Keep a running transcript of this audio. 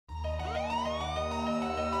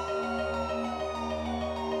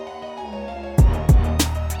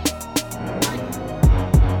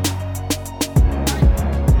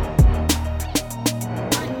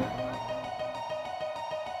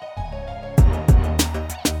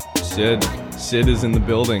Sid. Sid is in the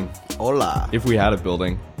building. Hola. If we had a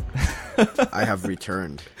building. I have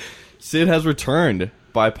returned. Sid has returned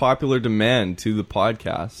by popular demand to the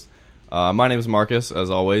podcast. My name is Marcus, as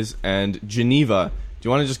always, and Geneva. Do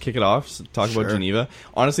you want to just kick it off? Talk Sure. about Geneva?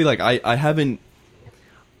 Honestly, like, I haven't...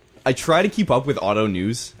 I try to keep up with auto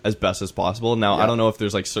news as best as possible. Now, I don't know if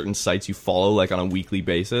there's, like, certain sites you follow, like, on a weekly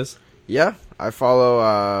basis. Yeah, I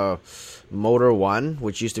follow Motor One,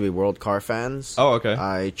 which used to be World Car Fans. Oh, okay.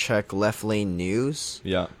 I check Left Lane News,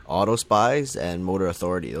 Yeah. Auto Spies, and Motor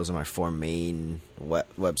Authority. Those are my four main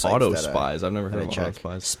websites. Auto that, Spies. I've never that heard I of Auto check.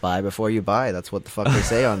 Spies. Spy before you buy. That's what the fuck they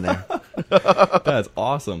say on there. That's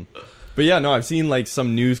awesome. But yeah, no, I've seen like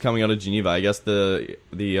some news coming out of Geneva. I guess the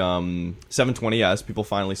 720S, people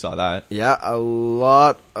finally saw that. Yeah, a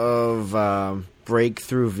lot of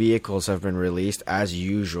breakthrough vehicles have been released as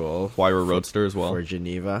usual. Huayra Roadster as well. For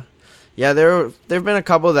Geneva. Yeah, there've been a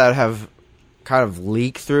couple that have kind of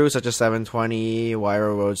leaked through, such as 720,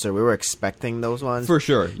 Huayra Roadster. We were expecting those ones. For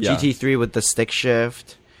sure, yeah. GT3 with the stick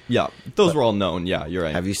shift. Yeah, those were all known. Yeah, you're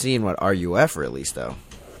right. Have you seen what RUF released, though?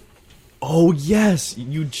 Oh, yes.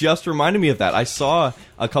 You just reminded me of that. I saw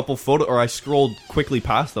a couple I scrolled quickly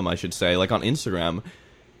past them, I should say, like on Instagram.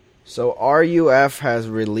 So RUF has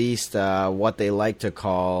released what they like to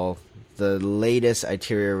call the latest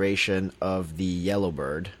iteration of the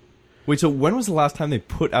Yellowbird. Wait, so when was the last time they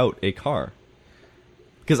put out a car?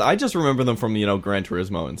 Because I just remember them from, Gran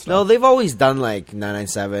Turismo and stuff. No, they've always done like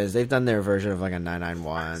 997s. They've done their version of like a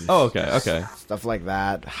 991. Oh, okay. Stuff like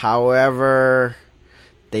that. However,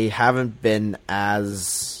 they haven't been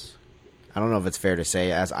as, I don't know if it's fair to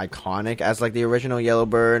say, as iconic as like the original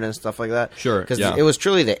Yellowbird and stuff like that. Sure, Because yeah. it was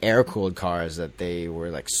truly the air-cooled cars that they were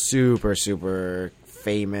like super, super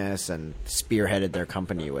famous and spearheaded their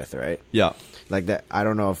company with, right? Yeah. Like that. I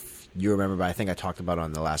don't know if you remember, but I think I talked about it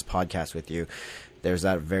on the last podcast with you. There's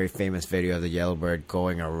that very famous video of the Yellowbird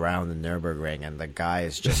going around the Nürburgring, and the guy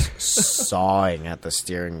is just sawing at the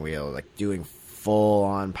steering wheel, like doing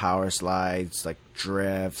full-on power slides, like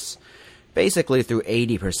drifts, basically through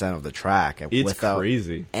 80% of the track. It's without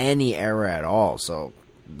crazy. any error at all. So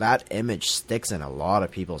that image sticks in a lot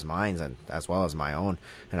of people's minds, and as well as my own.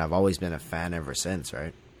 And I've always been a fan ever since,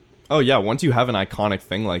 right? Oh, yeah, once you have an iconic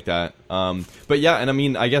thing like that. But yeah, and I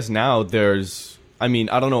mean, I guess now there's... I mean,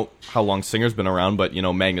 I don't know how long Singer's been around, but,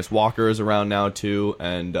 Magnus Walker is around now, too,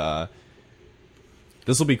 and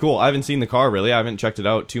this will be cool. I haven't seen the car, really. I haven't checked it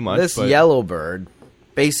out too much. This but... Yellowbird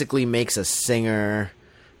basically makes a Singer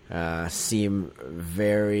seem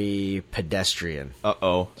very pedestrian.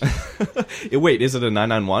 Uh-oh. Wait, is it a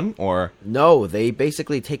 991, or...? No, they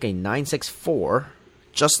basically take a 964,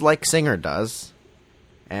 just like Singer does,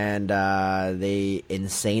 and they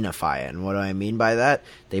insanify it. And what do I mean by that?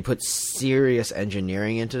 They put serious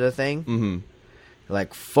engineering into the thing. Mm-hmm.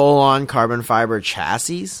 Like full-on carbon fiber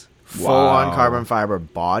chassis, full-on carbon fiber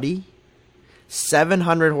body,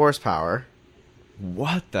 700 horsepower.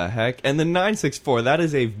 What the heck? And the 964, that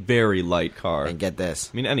is a very light car. And get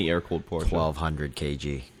this, I mean, any air-cooled Porsche. 1,200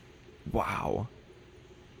 kg. Wow.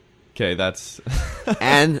 Okay, that's...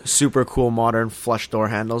 And super cool modern flush door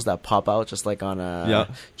handles that pop out just like on a Yeah.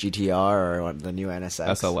 GTR or the new NSX.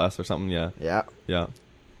 SLS or something, yeah. Yeah. Yeah.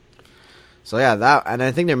 So yeah, that, and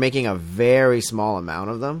I think they're making a very small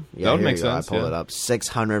amount of them. Yeah, That would here make you go. sense, I pulled yeah. it up.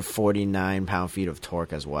 649 pound-feet of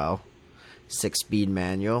torque as well. 6-speed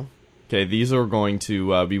manual. Okay, these are going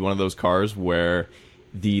to be one of those cars where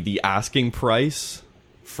the asking price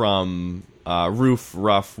from Roof,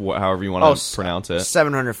 Rough, however you want to pronounce it.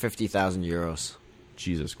 750,000 euros.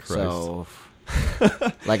 Jesus Christ. So,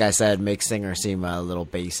 like I said, makes Singer seem a little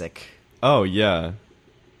basic. Oh, yeah.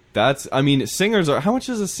 That's, I mean, Singers are, how much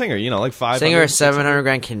is a Singer? Like 500? Singer is 700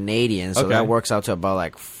 grand Canadian, so Okay. that works out to about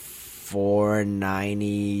like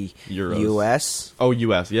 490 Euros. US. Oh,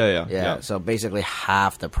 US, yeah. Yeah, so basically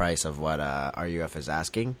half the price of what RUF is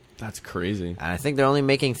asking. That's crazy. And I think they're only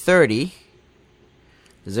making 30,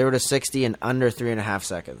 0 to 60 in under 3.5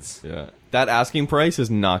 seconds. Yeah. That asking price is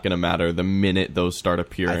not going to matter the minute those start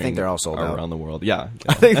appearing. I think they're all sold out. around the world. Yeah.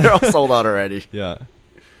 I think they're all sold out already. Yeah.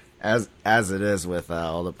 As it is with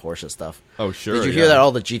all the Porsche stuff. Oh, sure. Did you hear that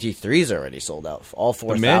all the GT3s are already sold out? All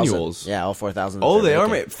 4,000. manuals? Yeah, all 4,000. Oh, they are.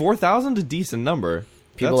 4,000 a decent number.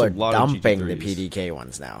 People That's are a lot of dumping the GT3s. PDK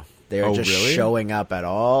ones now. They're Oh, just really? showing up at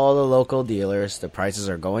all the local dealers. The prices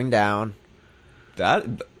are going down. That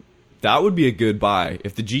would be a good buy.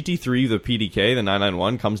 If the GT3, the PDK, the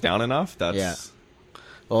 991 comes down enough, that's... Yeah.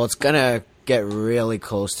 Well, it's going to get really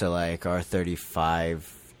close to like our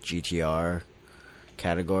 35 GTR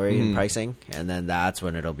category in pricing, and then that's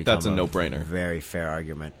when it'll become That's a no-brainer. very fair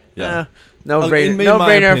argument. Yeah. No In brainer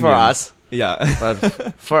my for opinion. us. Yeah.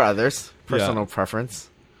 but for others, personal preference.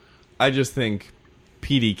 I just think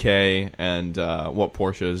PDK and what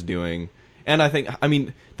Porsche is doing, and I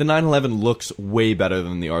mean, the 911 looks way better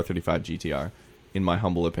than the R35 GTR, in my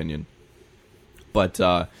humble opinion. But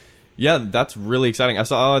yeah, that's really exciting.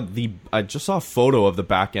 I just saw a photo of the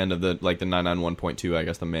back end of the 991.2, I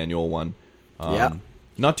guess the manual one. Yeah.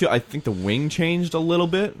 Not too. I think the wing changed a little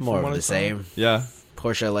bit. More of the same. Yeah.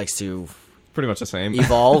 Porsche likes to pretty much the same.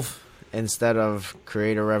 Evolve instead of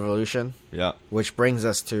create a revolution. Yeah. Which brings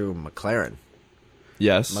us to McLaren.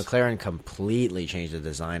 Yes. McLaren completely changed the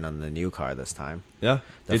design on the new car this time. Yeah.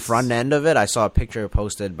 The front end of it, I saw a picture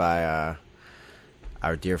posted by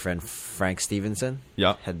our dear friend Frank Stevenson,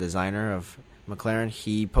 head designer of McLaren.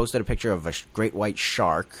 He posted a picture of a great white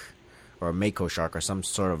shark, or a mako shark, or some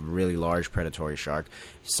sort of really large predatory shark,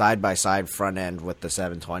 side by side front end with the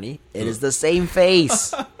 720. It is the same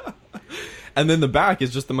face. And then the back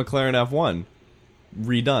is just the McLaren F1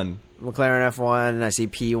 redone. McLaren F1. I see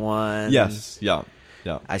P1. Yes. Yeah.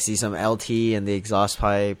 Yeah. I see some LT in the exhaust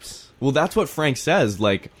pipes. Well, that's what Frank says.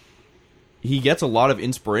 Like, he gets a lot of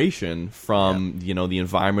inspiration from the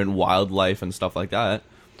environment, wildlife, and stuff like that.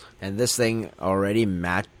 And this thing already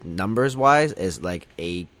numbers wise is like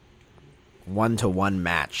a 1-to-1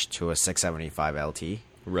 match to a 675 LT.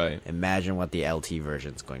 Right. Imagine what the LT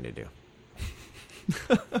version is going to do.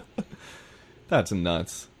 That's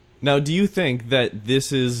nuts. Now, do you think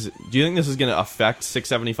this is going to affect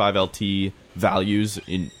 675 LT values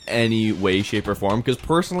in any way, shape, or form? Because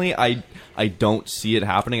personally, I don't see it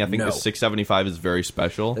happening. I think the 675 is very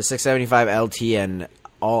special. The 675 LT and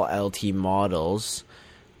all LT models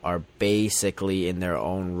are basically in their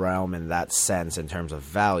own realm in that sense in terms of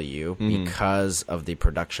value because of the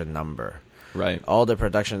production number. Right. All the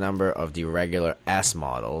production number of the regular S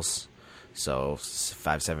models, so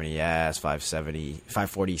 570S,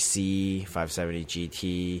 540C, 570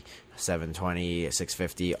 GT, 720,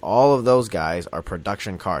 650, all of those guys are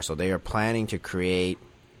production cars. So they are planning to create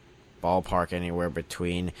ballpark anywhere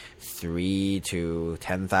between 3 to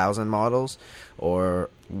 10,000 models, or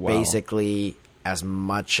basically as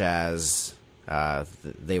much as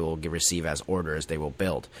they will receive as orders, they will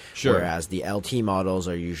build. Sure. Whereas the LT models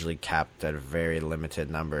are usually capped at very limited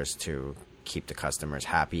numbers to keep the customers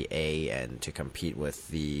happy, and to compete with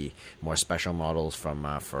the more special models from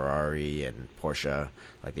Ferrari and Porsche,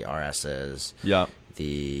 like the RSs,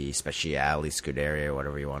 the Speciali, Scuderia,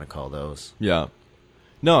 whatever you want to call those. Yeah.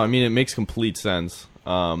 No, I mean, it makes complete sense.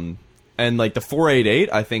 And like the 488,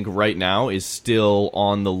 I think right now is still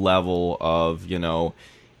on the level of,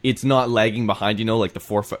 it's not lagging behind, like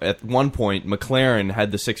the at one point McLaren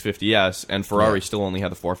had the 650S and Ferrari still only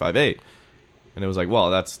had the 458. And it was like, well,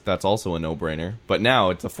 that's also a no-brainer. But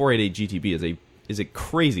now it's a 488 GTB is a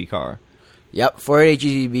crazy car. Yep,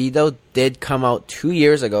 488 GTB though did come out 2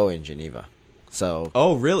 years ago in Geneva. So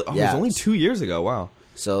oh really? Oh, it was only 2 years ago. Wow.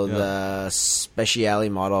 So the Speciale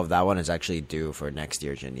model of that one is actually due for next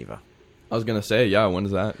year Geneva. I was gonna say, when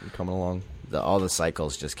is that coming along? All the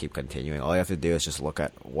cycles just keep continuing. All you have to do is just look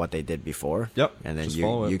at what they did before. Yep. And then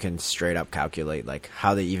you can straight up calculate like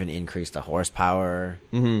how they even increased the horsepower,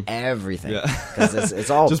 everything. Because it's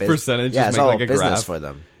all just percentage. Yeah, just it's make all like a business graph for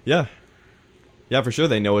them. Yeah. Yeah, for sure.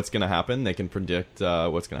 They know what's going to happen. They can predict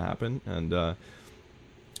what's going to happen. And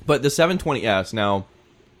but the 720S now,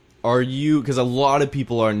 because a lot of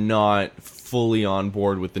people are not fully on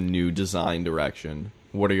board with the new design direction.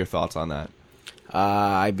 What are your thoughts on that?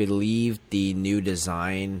 I believe the new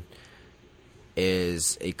design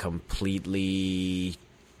is a complete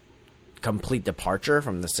departure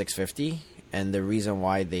from the 650, and the reason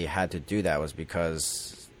why they had to do that was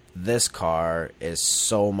because this car is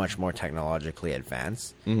so much more technologically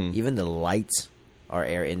advanced. Even the lights are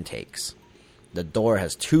air intakes. The door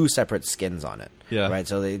has 2 separate skins on it. Yeah. Right.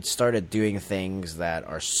 So they started doing things that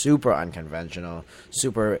are super unconventional,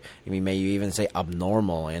 may you even say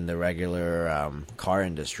abnormal in the regular car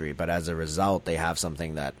industry. But as a result, they have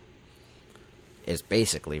something that is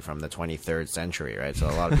basically from the 23rd century, right? So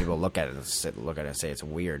a lot of people look at it and say it's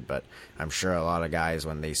weird, but I'm sure a lot of guys,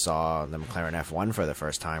 when they saw the McLaren F1 for the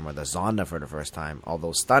first time or the Zonda for the first time,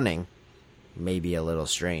 although stunning, may be a little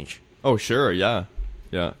strange. Oh, sure. Yeah.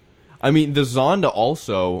 Yeah. I mean, the Zonda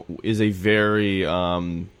also is a very,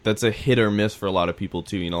 that's a hit or miss for a lot of people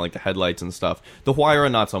too, like the headlights and stuff. The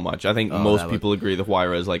Huayra, not so much. I think most people agree the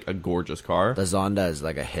Huayra is like a gorgeous car. The Zonda is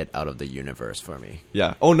like a hit out of the universe for me.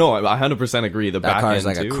 Yeah. Oh, no, I 100% agree. That car is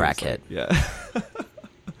like a crack hit. Yeah.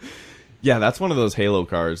 Yeah, that's one of those Halo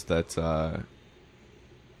cars that, I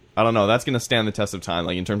don't know, that's going to stand the test of time,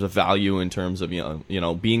 like in terms of value, in terms of,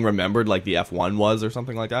 being remembered like the F1 was or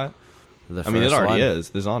something like that. The I mean, it first already one. is.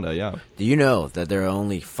 The Zonda, yeah. Do you know that there are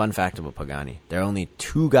only, fun fact about Pagani, there are only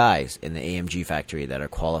 2 guys in the AMG factory that are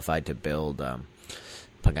qualified to build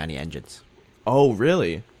Pagani engines. Oh,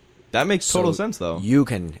 really? That makes total So sense, though. You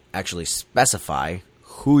can actually specify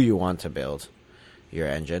who you want to build your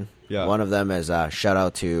engine. Yeah. One of them is, shout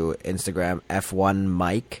out to Instagram, F1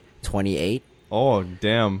 Mike 28. Oh,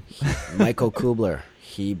 damn. Michael Kubler.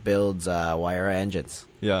 He builds Wayra engines.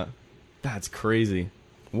 Yeah, that's crazy.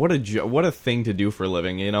 What a thing to do for a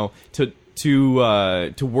living, you know,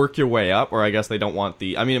 to work your way up. Or I guess they don't want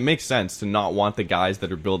the. I mean, it makes sense to not want the guys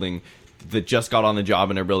that are building, that just got on the job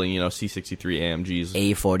and are building, you know, C63 AMGs,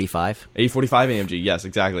 A45. A45 AMG. Yes,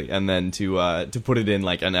 exactly. And then to put it in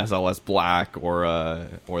like an SLS Black or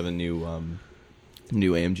the new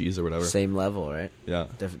AMGs or whatever. Same level, right? Yeah.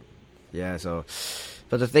 Yeah, so.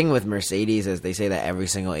 But the thing with Mercedes is they say that every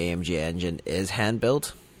single AMG engine is hand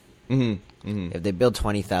built. If they build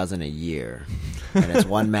 20,000 a year, and it's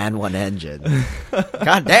one man, one engine,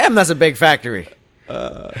 god damn, that's a big factory.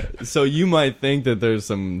 So you might think that there's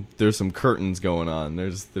some curtains going on.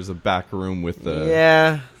 There's a back room with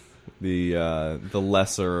the the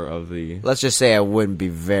lesser of the. Let's just say I wouldn't be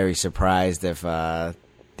very surprised if the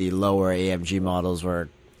lower AMG models were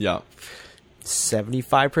Yeah.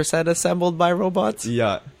 75% assembled by robots.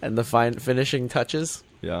 Yeah. And the finishing touches.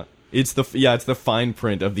 Yeah. It's the fine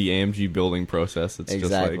print of the AMG building process. It's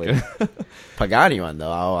Exactly. just like Pagani one though,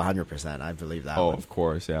 100%. I believe that oh, one. of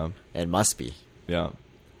course, yeah. It must be, Yeah.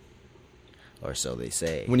 or so they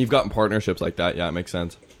say. When you've gotten partnerships like that, yeah, it makes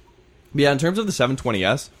sense. But yeah, in terms of the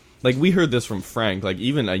 720S, like we heard this from Frank, like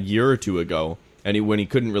even a year or two ago, and when he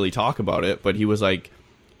couldn't really talk about it, but he was like,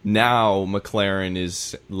 now McLaren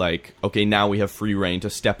is like, okay, now we have free reign to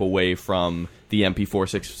step away from the MP4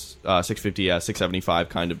 650S, 675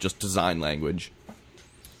 kind of just design language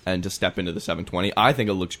and to step into the 720. I think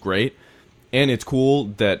it looks great. And it's cool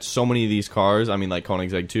that so many of these cars, I mean, like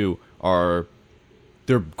Koenigsegg 2,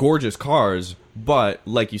 they're gorgeous cars, but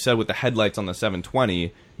like you said, with the headlights on the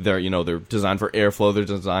 720, they're designed for airflow, they're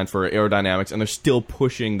designed for aerodynamics, and they're still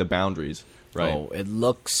pushing the boundaries, right? Oh, it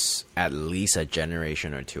looks at least a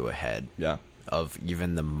generation or two ahead. Yeah. Of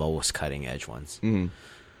even the most cutting edge ones. Mm-hmm.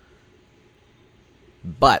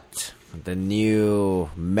 But the new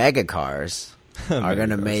mega cars are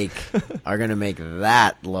gonna make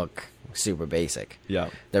that look super basic. Yeah.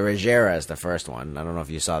 The Regera is the first one. I don't know if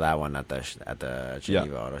you saw that one at the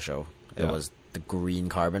Geneva Auto Show. It Yeah. was the green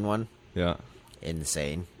carbon one. Yeah.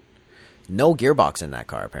 Insane. No gearbox in that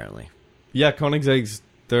car apparently. Yeah, Koenigsegg's,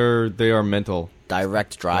 they are mental.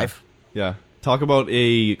 Direct drive. Yeah. Talk about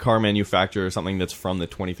a car manufacturer, something that's from the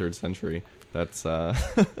 23rd century. That's,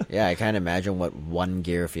 Yeah, I can't imagine what one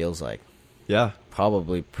gear feels like. yeah.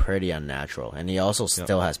 Probably pretty unnatural. And he also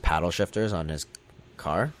still has paddle shifters on his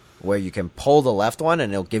car where you can pull the left one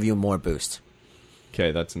and it'll give you more boost.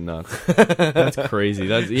 Okay, that's nuts. That's crazy.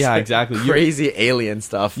 Yeah, exactly. Crazy alien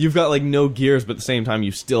stuff. You've got like no gears, but at the same time,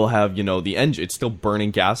 you still have, the engine. It's still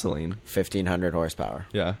burning gasoline. 1,500 horsepower.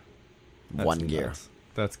 Yeah. That's One gear. nuts.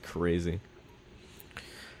 That's crazy.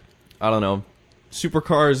 I don't know.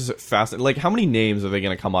 Supercars, fast. Like, how many names are they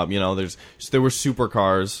going to come up? There were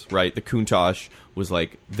supercars, right? The Countach was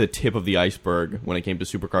like the tip of the iceberg when it came to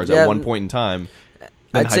supercars at one point in time.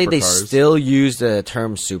 Then I'd say they hypercars. still use the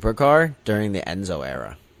term supercar during the Enzo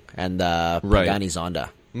era and the Right. Pagani Zonda.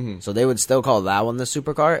 So they would still call that one the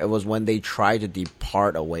supercar. It was when they tried to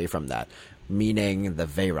depart away from that, meaning the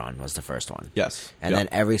Veyron was the first one. Yes. And then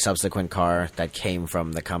every subsequent car that came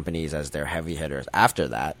from the companies as their heavy hitters after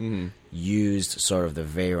that used sort of the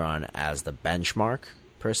Veyron as the benchmark,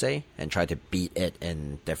 per se, and tried to beat it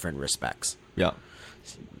in different respects. Yeah.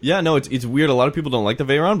 Yeah, no, it's weird. A lot of people don't like the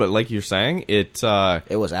Veyron, but like you're saying, it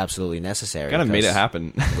It was absolutely necessary. kind of made it because-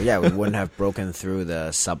 happen. Yeah, we wouldn't have broken through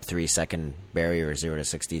the sub 3 second barrier 0 to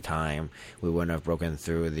 60 time. We wouldn't have broken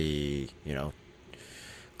through the,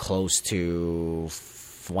 close to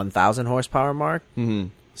 1,000 horsepower mark. Mm-hmm.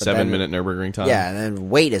 But then- 7-minute Nürburgring time. Yeah, and then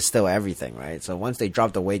weight is still everything, right? So once they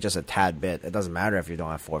drop the weight just a tad bit, it doesn't matter if you don't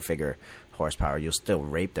have 4-figure horsepower. You'll still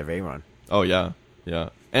rape the Veyron. Oh, yeah. Yeah.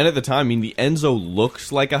 And at the time, I mean, the Enzo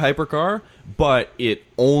looks like a hypercar, but it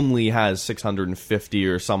only has 650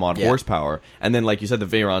 or some odd Yeah. horsepower. And then, like you said, the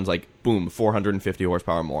Veyron's like, boom, 450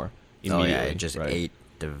 horsepower more. Oh yeah, immediately, it just right? ate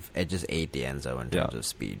the Enzo in terms Yeah. of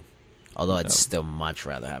speed. Although I'd still much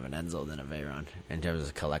rather have an Enzo than a Veyron in terms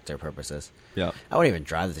of collector purposes. Yeah. I wouldn't even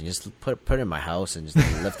drive the thing. Just put it in my house and just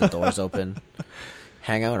lift the doors open,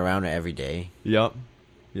 hang out around it every day. Yep.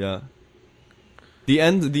 Yeah. The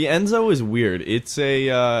Enzo is weird. It's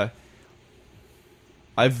a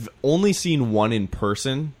I've only seen one in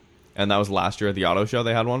person, and that was last year at the auto show.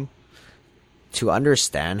 They had one. to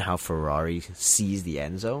understand how Ferrari sees the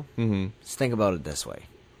Enzo, just think about it this way.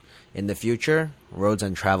 In the future, Roads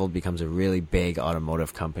Untraveled becomes a really big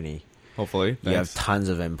automotive company. Hopefully. You have tons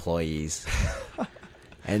of employees.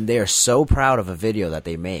 And they are so proud of a video that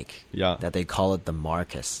they make that they call it the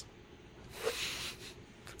Marcus.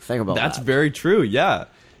 Think about that. That's very true. Yeah.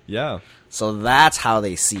 Yeah. So that's how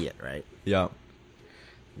they see it, right? Yeah.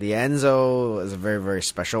 The Enzo is a very, very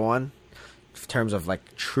special one. In terms of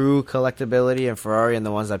like true collectability and Ferrari and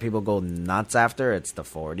the ones that people go nuts after, it's the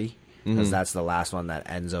 40. Because that's the last one that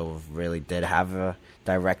Enzo really did have a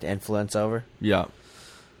direct influence over. Yeah.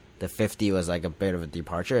 The 50 was like a bit of a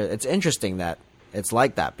departure. It's interesting that it's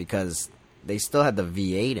like that because they still had the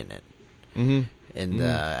V8 in it in the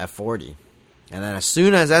F40. And then as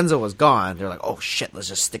soon as Enzo was gone, they're like, oh shit, let's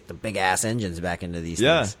just stick the big ass engines back into these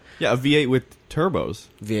things. Yeah, a V8 with turbos.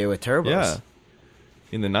 V8 with turbos. Yeah.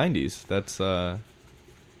 In the 90s. That's, I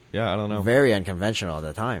don't know. Very unconventional at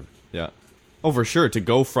the time. Yeah. Oh, for sure. To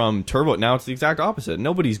go from turbo, now it's the exact opposite.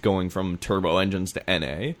 Nobody's going from turbo engines to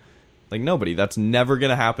NA. Like, nobody. That's never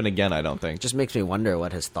going to happen again, I don't think. Just makes me wonder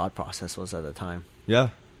what his thought process was at the time. Yeah,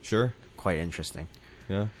 sure. Quite interesting.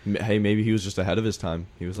 Yeah. Hey, maybe he was just ahead of his time.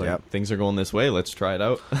 He was like, things are going this way. Let's try it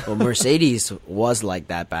out. Well, Mercedes was like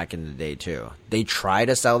that back in the day, too. They try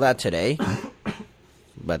to sell that today,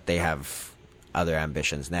 but they have other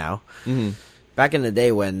ambitions now. Back in the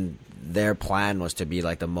day when their plan was to be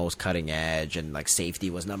like the most cutting edge and like safety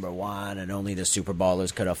was number one and only the super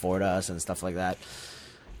ballers could afford us and stuff like that,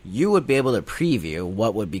 you would be able to preview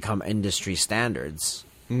what would become industry standards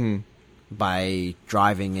by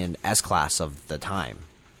driving in S-Class of the time.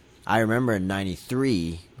 I remember in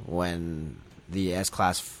 93 when the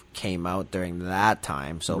S-Class came out during that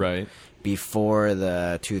time, so before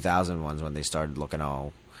the 2000 ones when they started looking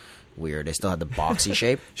all weird. They still had the boxy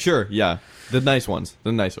shape. Sure, yeah. The nice ones.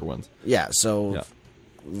 The nicer ones. Yeah, so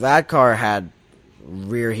that car had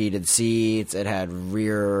rear heated seats. It had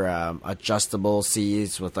rear adjustable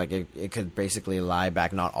seats with like it could basically lie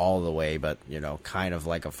back, not all the way, but you know, kind of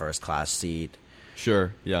like a first class seat.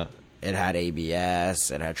 Sure, yeah. It had ABS.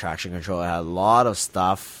 It had traction control. It had a lot of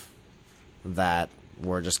stuff that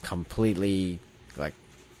were just completely like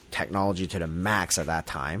technology to the max at that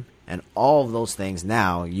time. And all of those things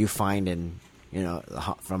now you find in, you know,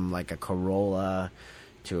 from like a Corolla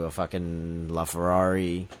to a fucking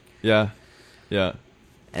LaFerrari. Yeah. Yeah.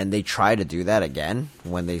 And they try to do that again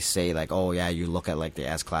when they say like, oh yeah, you look at like the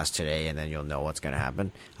S-Class today and then you'll know what's going to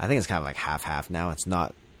happen. I think it's kind of like half-half now. It's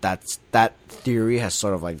not, that theory has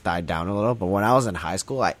sort of like died down a little. But when I was in high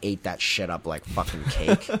school, I ate that shit up like fucking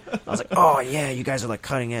cake. I was like, oh yeah, you guys are like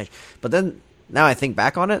cutting edge. But then now I think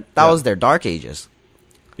back on it, that was their dark ages.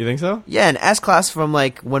 You think so? Yeah, an S-Class from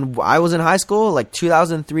like when I was in high school, like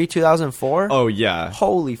 2003, 2004. Oh yeah.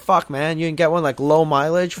 Holy fuck, man. You can get one like low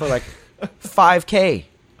mileage for like 5K.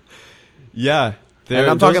 Yeah. And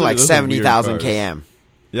I'm talking like 70,000 km.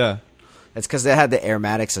 Yeah. It's because they had the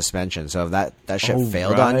Airmatic suspension. So if that shit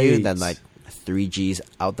failed on you, then like 3G's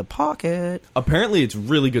out the pocket. Apparently it's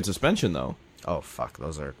really good suspension though. Oh fuck,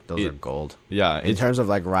 those are gold. Yeah. In terms of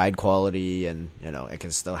like ride quality and, you know, it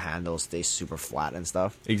can still handle, stay super flat and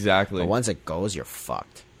stuff. Exactly. But once it goes, you're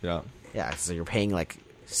fucked. Yeah. Yeah, so you're paying like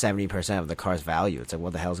 70% of the car's value. It's like,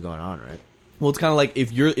 what the hell's going on, right? Well, it's kind of like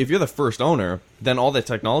if you're the first owner, then all the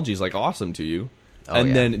technology is like awesome to you.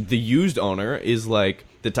 Then the used owner is like,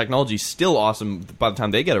 the technology's still awesome by the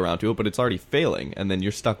time they get around to it, but it's already failing, and then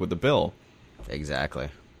you're stuck with the bill. Exactly.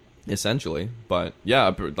 Essentially. But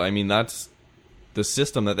yeah, I mean, that's the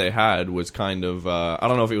system that they had was kind of, I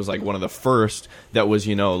don't know if it was like one of the first that was,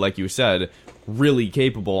 you know, like you said, really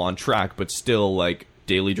capable on track, but still like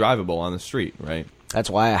daily drivable on the street, right? That's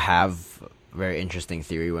why I have a very interesting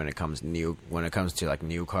theory when it comes to like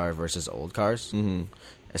new car versus old cars,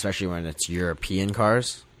 especially when it's European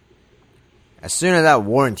cars. As soon as that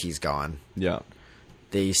warranty's gone, you're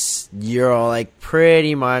like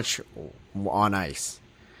pretty much on ice.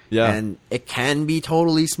 Yeah. And it can be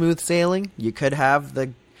totally smooth sailing. You could have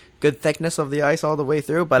the good thickness of the ice all the way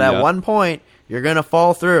through, but at one point, you're going to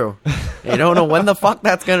fall through. You don't know when the fuck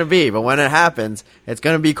that's going to be, but when it happens, it's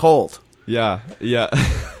going to be cold. Yeah, yeah.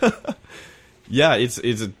 Yeah, it's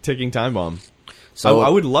a ticking time bomb. So I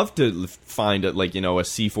would love to find a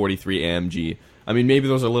C43 AMG. I mean, maybe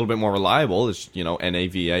those are a little bit more reliable. It's, you know,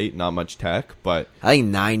 NAV8, not much tech, but I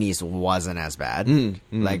think 90s wasn't as bad.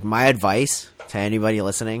 Like, my advice to anybody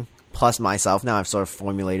listening, plus myself now, I've sort of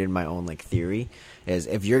formulated my own like theory, is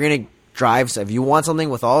if you're going to drive, so if you want something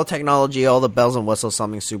with all the technology, all the bells and whistles,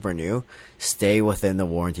 something super new, stay within the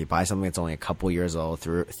warranty. Buy something that's only a couple years old,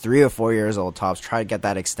 3 or 4 years old tops. Try to get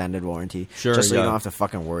that extended warranty, just so you don't have to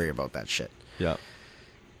fucking worry about that shit. Yeah.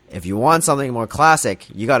 If you want something more classic,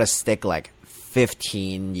 you got to stick like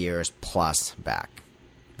 15 years plus back.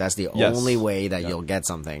 That's the Yes. only way that Yeah. you'll get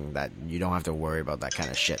something that you don't have to worry about that kind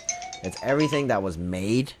of shit. It's everything that was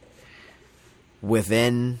made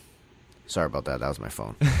within... Sorry about that. That was my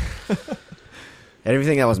phone.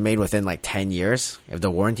 Everything that was made within like 10 years, if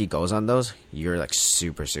the warranty goes on those, you're like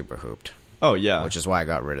super, super hooped. Oh, yeah. Which is why I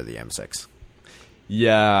got rid of the M6.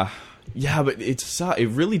 Yeah. Yeah, but it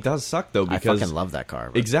really does suck, though, because... I fucking love that car.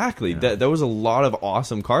 But, Exactly. Yeah. There was a lot of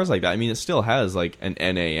awesome cars like that. I mean, it still has, like, an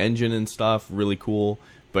NA engine and stuff. Really cool.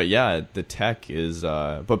 But, yeah, the tech is...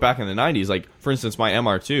 But back in the 90s, like, for instance, my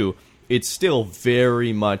MR2... It's still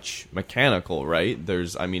very much mechanical, right?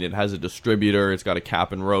 It has a distributor, it's got a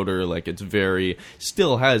cap and rotor, like it's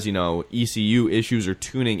still has, ECU issues or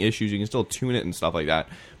tuning issues. You can still tune it and stuff like that.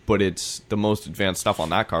 But it's the most advanced stuff on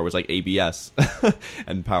that car was like ABS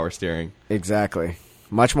and power steering. Exactly.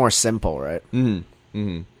 Much more simple, right?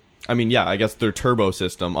 I mean, yeah, I guess their turbo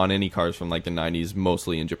system on any cars from like the 90s,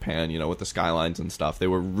 mostly in Japan, with the Skylines and stuff, they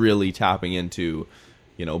were really tapping into,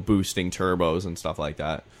 boosting turbos and stuff like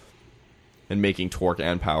that. And making torque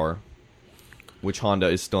and power, which Honda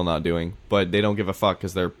is still not doing. But they don't give a fuck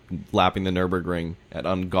because they're lapping the Nürburgring at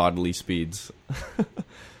ungodly speeds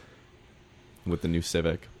with the new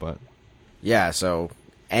Civic. But Yeah, so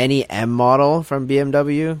any M model from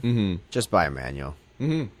BMW, just buy a manual.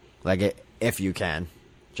 Like, if you can,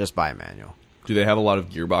 just buy a manual. do they have a lot of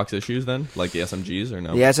gearbox issues then, like the SMGs, or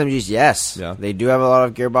no? The SMGs, yes. Yeah. They do have a lot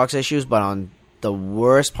of gearbox issues, but on the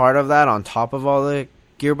worst part of that, on top of all the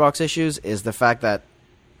gearbox issues, is the fact that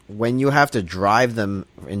when you have to drive them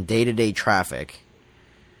in day-to-day traffic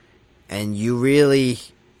and you really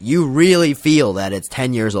feel that it's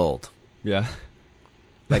 10 years old. Yeah.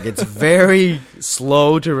 Like, it's very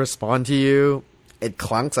slow to respond to you. It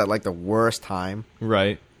clunks at like the worst time.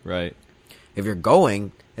 Right. If you're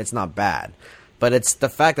going, it's not bad. But it's the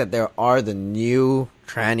fact that there are the new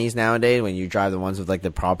trannies nowadays when you drive the ones with like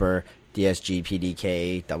the proper DSG,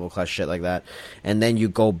 PDK, double clutch shit like that. And then you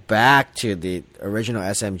go back to the original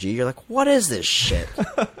SMG. You're like, what is this shit?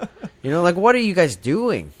 Like, what are you guys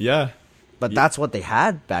doing? Yeah. But that's what they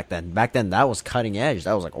had back then. Back then, that was cutting edge.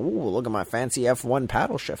 That was like, oh, look at my fancy F1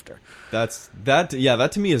 paddle shifter. That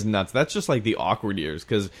to me is nuts. That's just like the awkward years,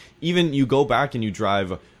 because even you go back and you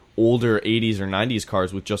drive older 80s or 90s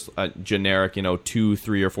cars with just a generic, 2,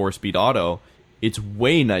 3, or 4 speed auto, it's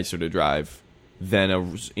way nicer to drive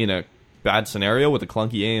than in a bad scenario with a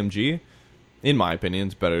clunky AMG. In my opinion,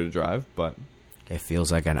 it's better to drive, but It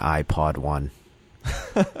feels like an iPod 1.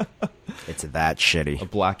 It's that shitty. a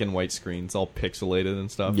black and white screen, it's all pixelated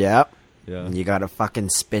and stuff. Yep. Yeah. You gotta fucking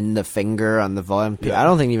spin the finger on the volume. Yeah. I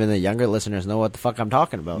don't think even the younger listeners know what the fuck I'm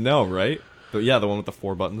talking about. No, right? The one with the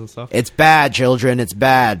 4 buttons and stuff. It's bad, children. It's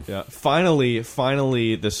bad. Yeah. Finally,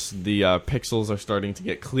 the pixels are starting to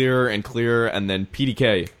get clearer and clearer, and then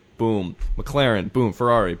PDK, boom, McLaren, boom,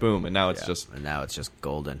 Ferrari, boom, and now it's just And now it's just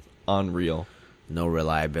golden. unreal. No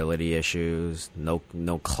reliability issues. No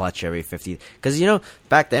clutch every 50. Because,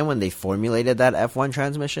 back then when they formulated that F1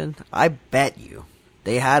 transmission, I bet you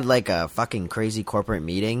they had like a fucking crazy corporate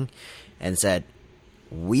meeting and said,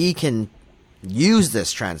 we can use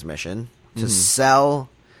this transmission to sell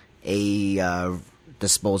a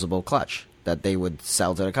disposable clutch that they would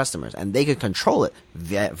sell to the customers. And they could control it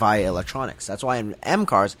via electronics. That's why in M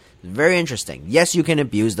cars, it's very interesting. Yes, you can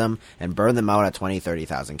abuse them and burn them out at 20,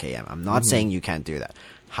 30,000 km. I'm not saying you can't do that.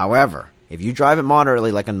 However, if you drive it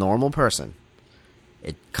moderately like a normal person,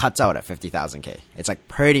 it cuts out at 50,000 K. It's like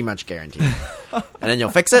pretty much guaranteed. And then you'll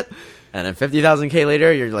fix it, and then 50,000 K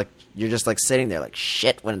later, you're just like sitting there like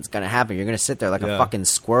shit when it's gonna happen. You're gonna sit there like a fucking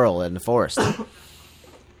squirrel in the forest.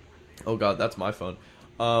 Oh god, that's my phone.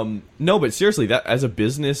 No, but seriously, that as a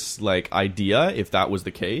business idea, if that was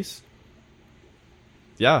the case,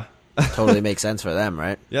 yeah, Totally makes sense for them,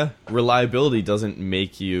 right? yeah, reliability doesn't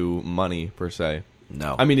make you money per se.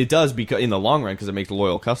 No. I mean, it does because in the long run, because it makes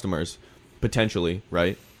loyal customers, potentially,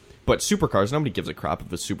 right? But supercars, nobody gives a crap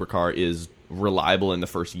if a supercar is reliable in the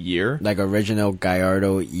first year. Like original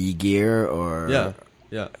Gallardo E-Gear or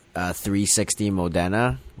Yeah. 360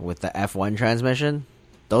 Modena with the F1 transmission.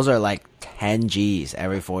 Those are like 10 Gs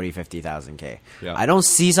every 40, 50,000 K. Yeah. I don't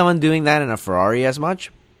see someone doing that in a Ferrari as much,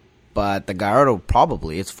 but the Gallardo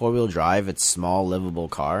probably. It's 4-wheel drive. It's small, livable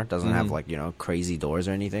car. It doesn't have crazy doors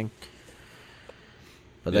or anything.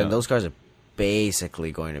 But then Yeah. those cars are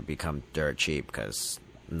basically going to become dirt cheap because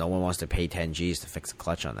no one wants to pay 10 Gs to fix a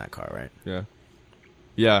clutch on that car, right? Yeah.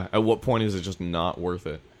 Yeah. At what point is it just not worth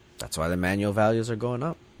it? That's why the manual values are going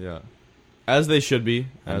up. Yeah. As they should be.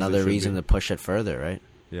 Another reason to push it further, right?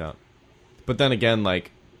 Yeah. But then again,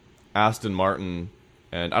 Aston Martin,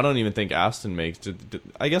 and I don't even think Aston makes.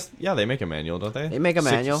 I guess they make a manual, don't they? They make a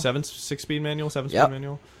manual. 6-speed manual, 7-speed Yep.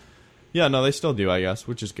 manual. Yeah, no, they still do, I guess,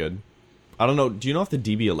 which is good. I don't know. Do you know if the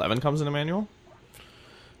DB11 comes in a manual?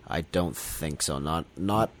 I don't think so. Not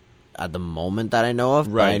at the moment that I know of.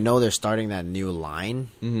 Right. But I know they're starting that new line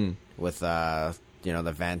with the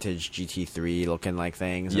Vantage GT3 looking like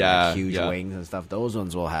things. And like huge wings and stuff. Those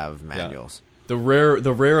ones will have manuals. The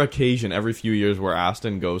rare occasion every few years where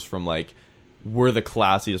Aston goes from like we're the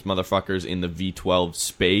classiest motherfuckers in the V12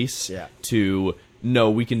 space to no,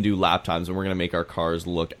 we can do lap times and we're gonna make our cars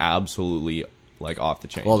look absolutely like off the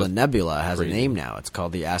chain. Well, the Nebula has a name now. It's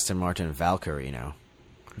called the Aston Martin Valkyrie now.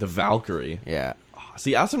 The Valkyrie. Yeah.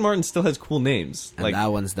 See, Aston Martin still has cool names. And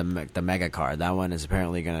that one's the mega car. That one is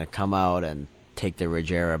apparently going to come out and take the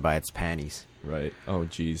Regera by its panties. Right. Oh,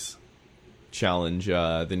 jeez. Challenge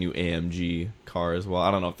the new AMG car as well. I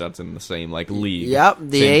don't know if that's in the same league. Yep,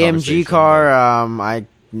 the AMG car. I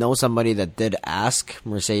know somebody that did ask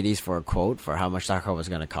Mercedes for a quote for how much that car was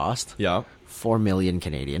going to cost. Yeah. 4 million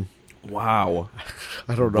Canadian. Wow.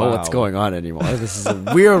 I don't know what's going on anymore. This is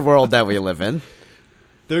a weird world that we live in.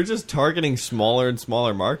 They're just targeting smaller and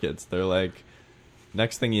smaller markets. They're like,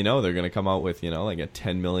 next thing you know, they're going to come out with, like a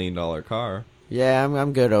 $10 million car. Yeah,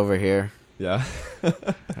 I'm good over here. Yeah.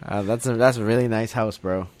 That's a really nice house,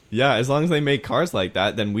 bro. Yeah, as long as they make cars like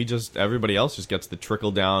that, then everybody else just gets the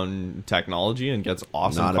trickle down technology and gets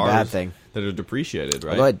awesome Not cars a bad thing. that are depreciated,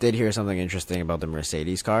 right? Although I did hear something interesting about the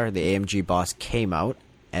Mercedes car. The AMG boss came out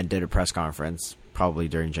and did a press conference, probably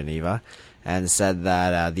during Geneva, and said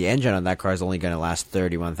that the engine on that car is only going to last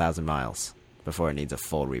 31,000 miles before it needs a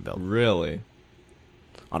full rebuild. Really?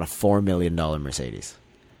 On a $4 million Mercedes.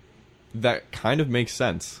 That kind of makes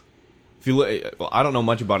sense. If you look, well, I don't know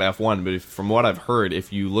much about F1, but from what I've heard,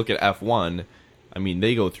 if you look at F1, I mean,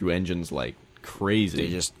 they go through engines like crazy. They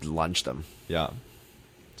just lunch them. Yeah.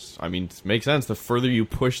 I mean, it makes sense. The further you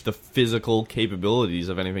push the physical capabilities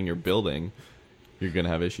of anything you're building, you're going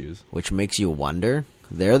to have issues. Which makes you wonder,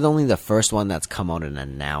 they're only the first one that's come out and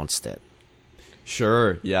announced it.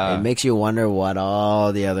 Sure, yeah. It makes you wonder what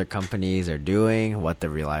all the other companies are doing, what the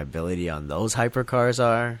reliability on those hypercars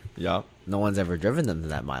are. Yeah. No one's ever driven them to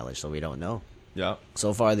that mileage, so we don't know. Yeah.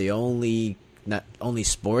 So far, the only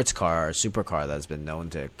sports car or supercar that's been known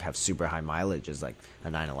to have super high mileage is like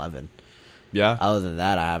a 911. Yeah. Other than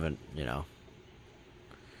that, I haven't,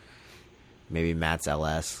 maybe Matt's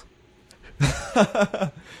LS.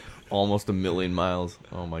 Almost 1 million miles.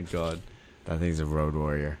 Oh my god. That thing's a road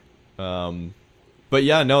warrior. But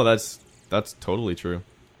yeah, no, that's totally true.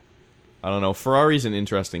 I don't know. Ferrari's an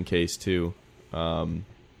interesting case too.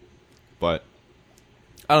 But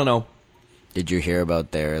I don't know. Did you hear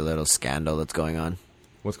about their little scandal that's going on?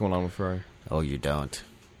 What's going on with Ferrari? Oh, you don't.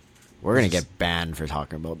 We're going to get banned for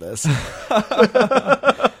talking about this.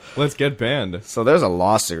 Let's get banned. So there's a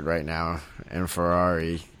lawsuit right now in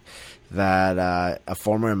Ferrari that a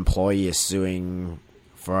former employee is suing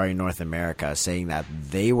Ferrari North America, saying that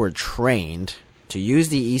they were trained to use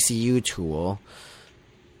the ECU tool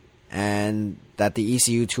and that the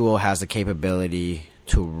ECU tool has the capability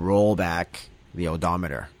to roll back the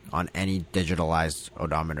odometer on any digitalized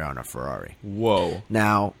odometer on a Ferrari. Whoa.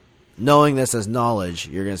 Now, knowing this as knowledge,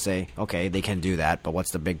 you're going to say, okay, they can do that, but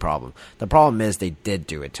what's the big problem? The problem is they did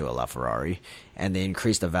do it to a LaFerrari, and they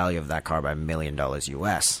increased the value of that car by $1 million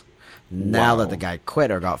US. Now that the guy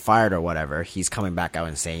quit or got fired or whatever, he's coming back out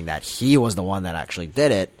and saying that he was the one that actually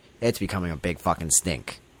did it. It's becoming a big fucking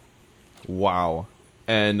stink. Wow.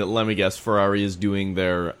 And let me guess, Ferrari is doing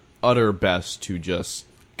their utter best to just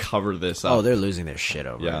cover this up. Oh, they're losing their shit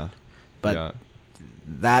over it. But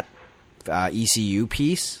that ECU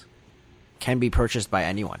piece can be purchased by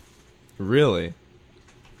anyone. Really?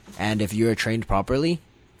 And if you're trained properly,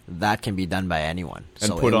 that can be done by anyone. And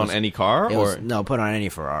so put on any car? No, put on any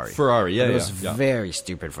Ferrari. Ferrari, yeah, It was very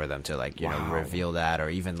stupid for them to reveal that or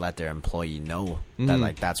even let their employee know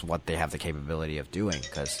that that's what they have the capability of doing,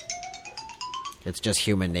 because it's just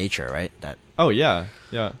human nature, right? That oh, yeah,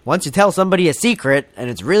 yeah. Once you tell somebody a secret and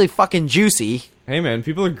it's really fucking juicy. Hey, man,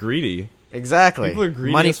 people are greedy. Exactly. People are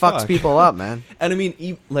greedy. Money fucks people up, man. And I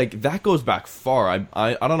mean, that goes back far.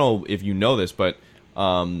 I don't know if you know this, but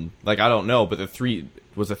I don't know, but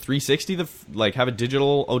was a 360 have a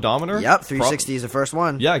digital odometer? Yep, 360 is the first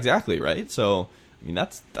one. Yeah, exactly, right? So I mean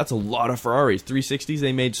that's a lot of Ferraris. 360s,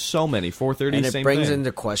 they made so many. 430s, and it same brings thing.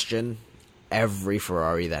 into question every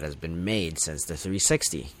Ferrari that has been made since the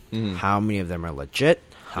 360. How many of them are legit?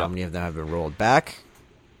 How many of them have been rolled back?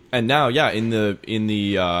 And now, yeah, in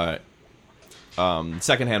the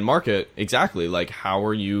secondhand market, exactly. Like,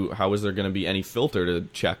 how is there going to be any filter to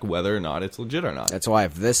check whether or not it's legit or not? That's why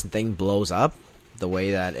if this thing blows up the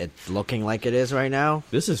way that it's looking like it is right now,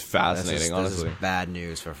 This is fascinating, honestly. This is bad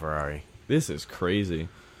news for Ferrari. This is crazy.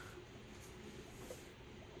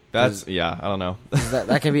 That's, yeah, I don't know.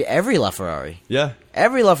 that can be every LaFerrari. Yeah,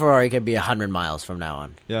 Every LaFerrari can be 100 miles from now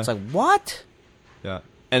on. Yeah. It's like, what? yeah.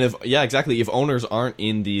 And exactly. If owners aren't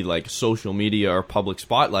in the, like, social media or public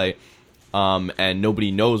spotlight, and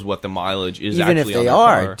nobody knows what the mileage is Even actually if on they their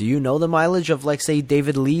are, car. do you know the mileage of, like, say,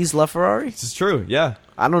 David Lee's LaFerrari? This is true, yeah.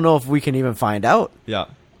 I don't know if we can even find out. Yeah.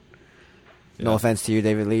 No Yeah. offense to you,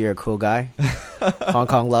 David Lee. You're a cool guy. Hong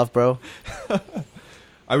Kong love, bro.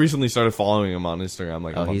 I recently started following him on Instagram,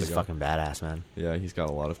 like, a Oh, month he's ago. fucking badass, man. Yeah, he's got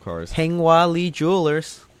a lot of cars. Henghua Lee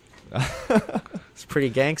Jewelers. It's pretty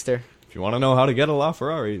gangster. If you want to know how to get a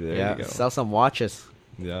LaFerrari, there Yeah, you go. sell some watches.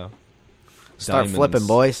 Yeah. Start Diamonds. flipping,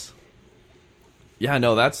 boys. Yeah,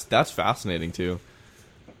 no, that's fascinating too.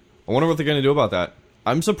 I wonder what they're gonna do about that.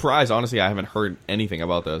 I'm surprised, honestly. I haven't heard anything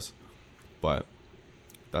about this, but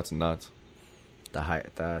that's nuts. The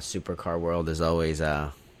supercar world is always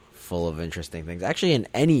full of interesting things. Actually, in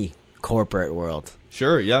any corporate world,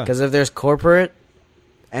 Sure, yeah, because if there's corporate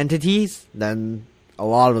entities, then a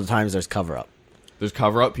lot of the times there's cover up. there's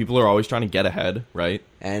cover up. People are always trying to get ahead, right?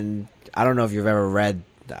 And I don't know if you've ever read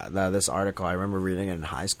this article. I remember reading it in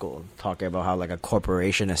high school, talking about how like a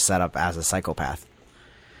corporation is set up as a psychopath.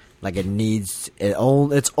 Like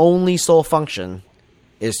its only sole function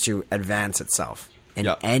is to advance itself in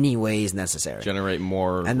Yeah. any ways necessary. Generate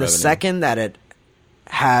more. And the revenue. second that it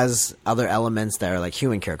has other elements that are like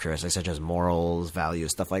human characteristics, such as morals,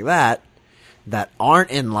 values, stuff like that, that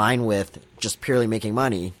aren't in line with just purely making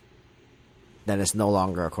money, then it's no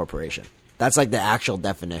longer a corporation. That's like the actual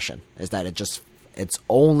definition, is that its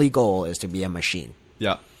only goal is to be a machine.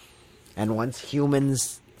 Yeah, And once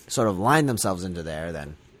humans sort of line themselves into there,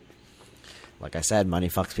 then, like I said, money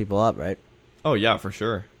fucks people up, right? oh yeah, for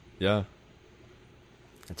sure. Yeah,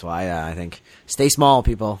 That's why I think stay small,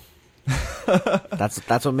 people.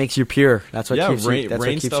 that's what makes you pure. That's what yeah. keeps Rein, you. That's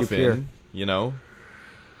rein what keeps stuff you pure. in. You know,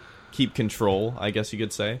 keep control. I guess you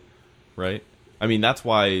could say, right? I mean, that's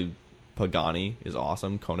why Pagani is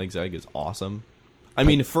awesome. Koenigsegg is awesome. I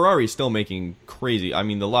mean, Ferrari's still making crazy. I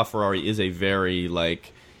mean, the LaFerrari is a very,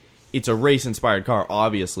 like, it's a race-inspired car,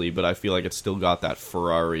 obviously, but I feel like it's still got that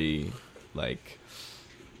Ferrari, like,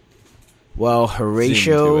 Well, Zing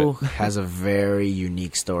Horatio to it. has a very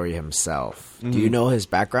unique story himself. Do Mm-hmm. you know his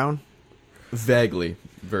background? vaguely,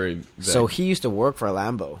 very vague. So he used to work for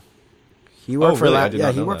Lambo. He worked for really? I did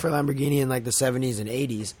not he know worked that. for Lamborghini in like the 70s and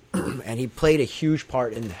 80s, and he played a huge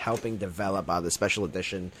part in helping develop the special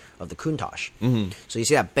edition of the Countach. Mm-hmm. So you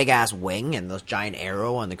see that big ass wing and those giant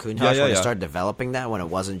arrow on the Countach Yeah, yeah, when they yeah. started developing that, when it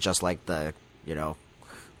wasn't just like the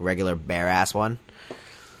regular bare ass one.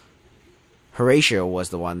 Horatio was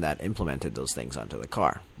the one that implemented those things onto the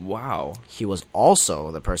car. Wow. He was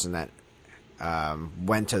also the person that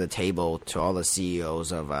went to the table to all the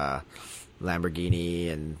CEOs of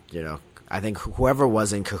Lamborghini and, I think whoever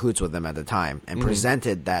was in cahoots with them at the time and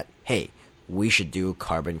presented that, hey, we should do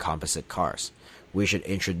carbon composite cars. We should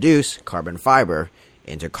introduce carbon fiber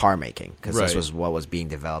into car making, because this Right. was what was being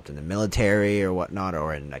developed in the military or whatnot,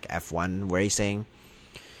 or in like F1 racing.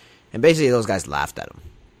 And basically those guys laughed at him.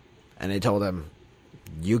 And they told him,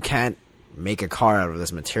 you can't make a car out of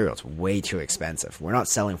this material. It's way too expensive. We're not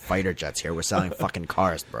selling fighter jets here. We're selling fucking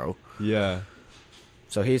cars, bro. Yeah.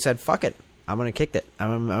 So he said, fuck it. I'm going to kick it.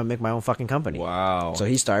 I'm going to make my own fucking company. Wow. So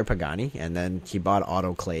he started Pagani, and then he bought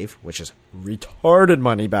Autoclave, which is retarded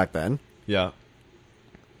money back then. Yeah.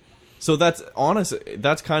 So that's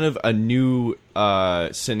kind of a new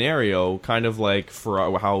scenario, kind of like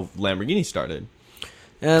for how Lamborghini started.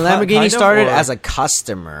 And Kind Lamborghini of, started or- as a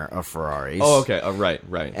customer of Ferraris. Oh, okay.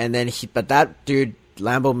 Right. And then but that dude,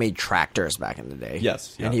 Lambo made tractors back in the day.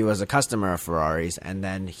 Yes, yeah. And he was a customer of Ferraris, and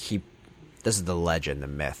then this is the legend, the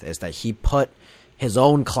myth, is that he put his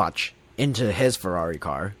own clutch into his Ferrari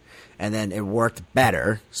car, and then it worked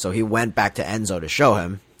better, so he went back to Enzo to show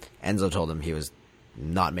him. Enzo told him he was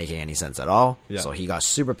not making any sense at all, Yeah. so he got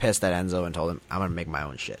super pissed at Enzo and told him, I'm going to make my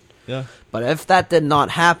own shit. Yeah. But if that did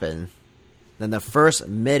not happen, then the first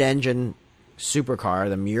mid-engine supercar,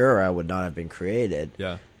 the Miura, would not have been created.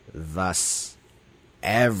 Yeah. Thus,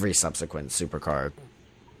 every subsequent supercar,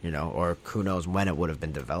 or who knows when it would have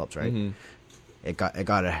been developed, right? Mm-hmm. It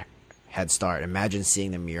got a head start. Imagine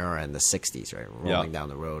seeing the Miura in the 60s, right? Rolling down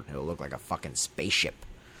the road. It would look like a fucking spaceship.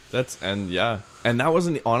 And that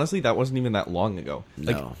wasn't even that long ago.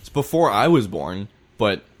 Like, No. it's before I was born,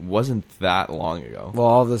 but wasn't that long ago. Well,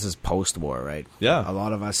 all this is post-war, right? Yeah. A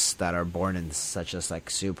lot of us that are born in such a like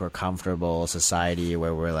super comfortable society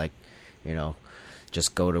where we're like, you know,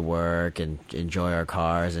 just go to work and enjoy our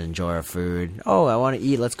cars, and enjoy our food. Oh, I want to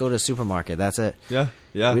eat. Let's go to the supermarket. That's it. Yeah,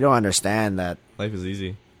 yeah. We don't understand that Life is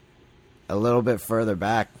easy. a little bit further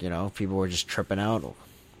back, you know, people were just tripping out,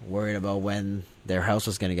 worried about when their house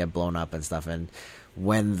was going to get blown up and stuff. And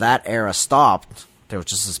when that era stopped, there was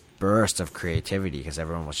just this burst of creativity because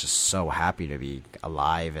everyone was just so happy to be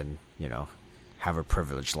alive and, you know, have a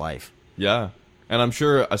privileged life. Yeah. And I'm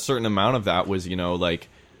sure a certain amount of that was, you know, like,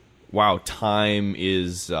 wow, time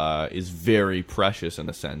is very precious in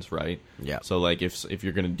a sense, right? Yeah. So like if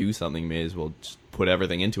you're gonna do something, may as well just put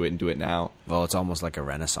everything into it and do it now. Well, it's almost like a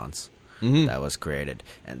renaissance that was created.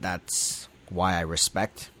 And that's why I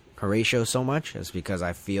respect Horatio so much, is because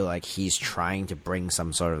I feel like he's trying to bring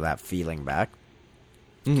some sort of that feeling back.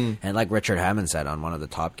 And like Richard Hammond said on one of the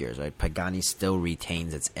Top Gears, right, Pagani still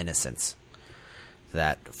retains its innocence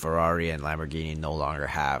that Ferrari and Lamborghini no longer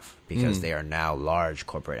have, because they are now large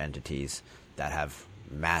corporate entities that have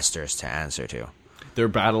masters to answer to. They're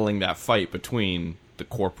battling that fight between the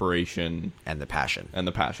corporation And the passion.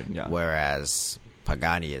 yeah. Whereas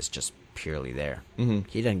Pagani is just purely there.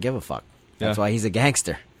 He doesn't give a fuck. That's Yeah. why he's a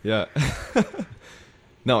gangster. Yeah.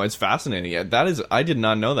 No, it's fascinating. Yeah, I did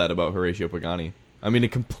not know that about Horatio Pagani. I mean,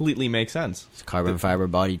 it completely makes sense. It's carbon fiber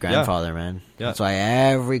body grandfather, man. Yeah. That's why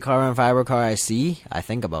every carbon fiber car I see, I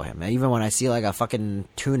think about him. Even when I see like a fucking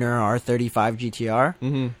tuner R35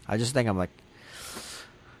 GTR, I just think, I'm like,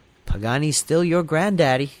 Pagani's still your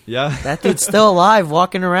granddaddy. Yeah. That dude's still alive,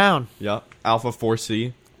 walking around. Yeah. Alpha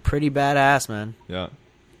 4C. Pretty badass, man. Yeah.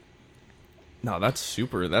 No, that's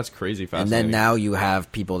crazy And fascinating. then now you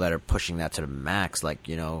have people that are pushing that to the max. Like,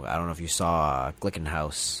 you know, I don't know if you saw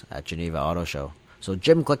Glickenhaus at Geneva Auto Show. So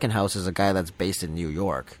Jim Glickenhaus is a guy that's based in New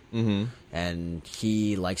York. And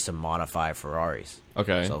he likes to modify Ferraris.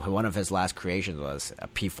 Okay. So one of his last creations was a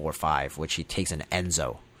P45, which he takes an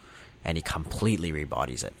Enzo and he completely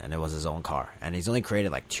rebodies it. And it was his own car. And he's only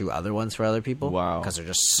created like 2 other ones for other people. Wow. Because they're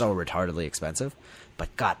just so retardedly expensive.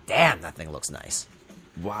 But goddamn, that thing looks nice.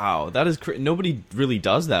 Wow, that is nobody really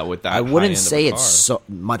does that with that. I wouldn't high-end of a say car. it's so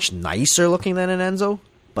much nicer looking than an Enzo,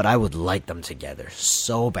 but I would like them together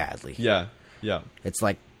so badly. Yeah, yeah, It's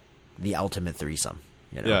like the ultimate threesome,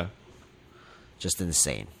 you know? yeah. Just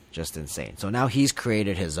insane. Just insane. So now he's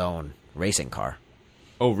created his own racing car.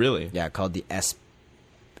 Oh, really? Yeah, called the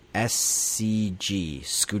SCG,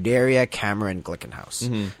 Scuderia Cameron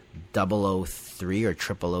Glickenhaus. 003 or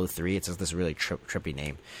 0003. It's just this really trippy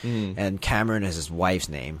name. And Cameron is his wife's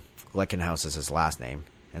name. Glickenhaus is his last name.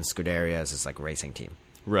 And Scuderia is his like racing team.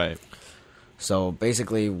 Right. So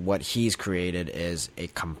basically what he's created is a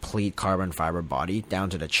complete carbon fiber body down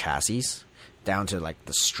to the chassis, down to like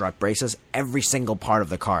the strut braces. Every single part of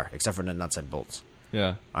the car, except for the nuts and bolts,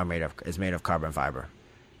 Yeah. is made of carbon fiber.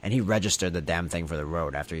 And he registered the damn thing for the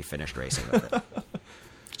road after he finished racing with it.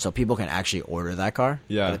 So people can actually order that car.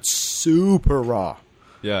 Yeah. But it's super raw.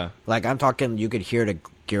 Yeah. Like I'm talking, you could hear the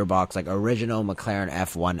gearbox, like original McLaren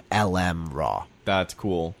F1 LM raw. That's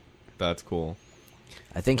cool. That's cool.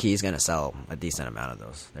 I think he's going to sell a decent amount of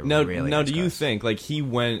those. They're Now, really now, nice do you cars. think like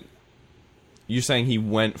you're saying he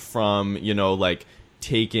went from, you know, like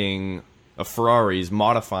taking a Ferraris,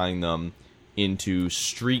 modifying them into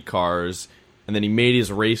street cars, and then he made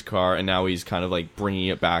his race car, and now he's kind of like bringing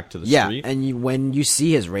it back to the street? And when you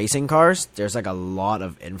see his racing cars, there's like a lot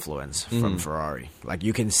of influence from Ferrari. Like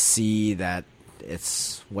you can see that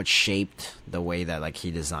it's what shaped the way that like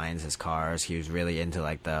he designs his cars. He was really into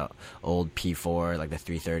like the old P4, like the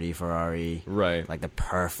 330 Ferrari, Right. Like the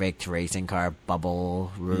perfect racing car,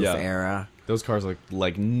 bubble roof Yeah. era. Those cars look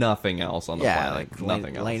like nothing else on the Yeah, planet. like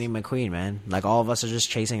Nothing else. Lightning McQueen, man. Like all of us are just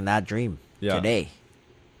chasing that dream Yeah. today,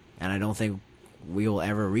 and I don't think we will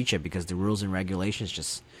ever reach it because the rules and regulations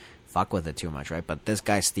just fuck with it too much, right? But this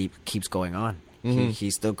guy keeps going on. He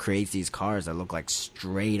still creates these cars that look like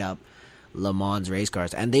straight up Le Mans race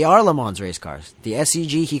cars, and they are Le Mans race cars. The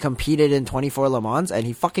SCG, he competed in 24 Le Mans and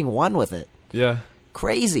he fucking won with it. Yeah.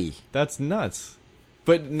 Crazy. That's nuts.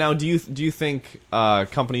 But now, do you think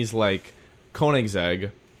companies like Koenigsegg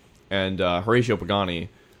and Horatio Pagani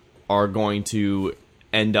are going to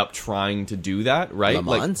end up trying to do that? Right? Le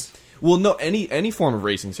Mans? Well, no, any form of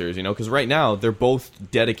racing series, you know, because right now they're both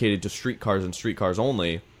dedicated to street cars and street cars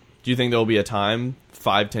only. Do you think there'll be a time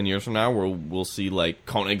 5-10 years from now where we'll see like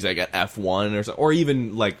Koenigsegg at F1 or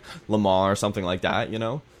even like Le Mans or something like that, you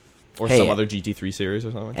know, or Hey, some other GT3 series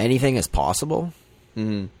or something? Anything is possible.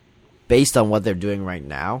 Based on what they're doing right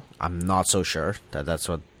now, I'm not so sure that that's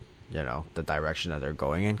what the direction that they're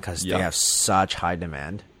going in, because Yeah. they have such high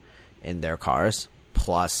demand in their cars.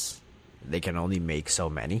 Plus, they can only make so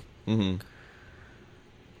many. Mm-hmm.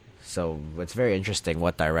 So it's very interesting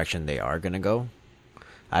what direction they are going to go.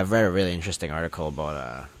 I've read a really interesting article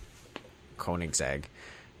about Koenigsegg,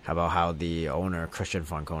 about how the owner, Christian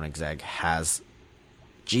von Koenigsegg, has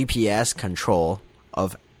GPS control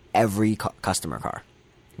of every customer car.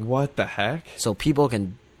 What the heck? So people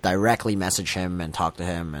can directly message him and talk to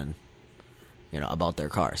him and, about their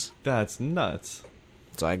cars. That's nuts.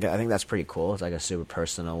 So I think that's pretty cool. It's like a super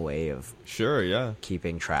personal way of Sure, yeah.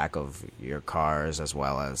 keeping track of your cars as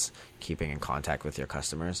well as keeping in contact with your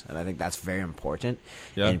customers. And I think that's very important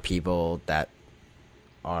in people that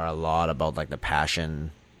are a lot about like the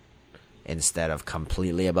passion instead of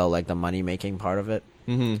completely about like the money making part of it.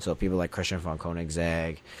 Mm-hmm. So people like Christian von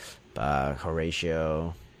Koenigsegg,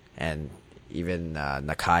 Horatio, and even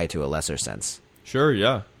Nakai to a lesser sense. Sure,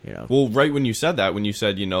 yeah. Well, right when you said that, when you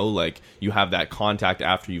said, like you have that contact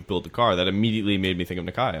after you've built the car, that immediately made me think of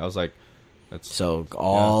Nakai. I was like, that's... So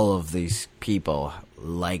all of these people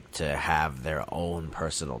like to have their own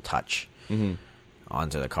personal touch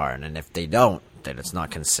onto the car. And if they don't, then it's not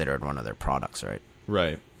considered one of their products, right?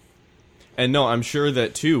 Right. And no, I'm sure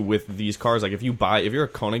that too with these cars, like if you're a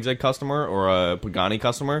Koenigsegg customer or a Pagani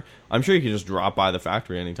customer, I'm sure you can just drop by the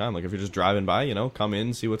factory anytime. Like if you're just driving by, come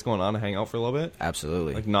in, see what's going on, and hang out for a little bit.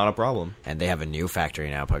 Absolutely. Like not a problem. And they have a new factory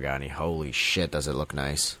now, Pagani. Holy shit, does it look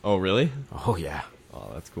nice. Oh, really? Oh, yeah. Oh,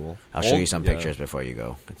 that's cool. I'll show you some pictures before you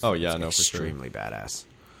go. It's no, for sure. extremely badass.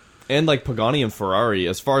 And like Pagani and Ferrari,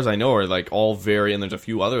 as far as I know, are like all very, and there's a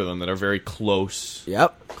few other of them that are very close.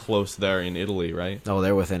 Yep. Close there in Italy, right? Oh,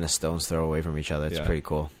 they're within a stone's throw away from each other. It's pretty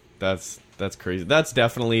cool. That's crazy. That's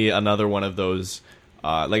definitely another one of those.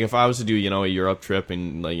 Like if I was to do, a Europe trip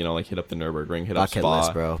and like hit up the Nürburgring, hit up Spa. Bucket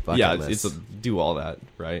list, bro. Bucket list. It's do all that,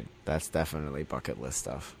 right? That's definitely bucket list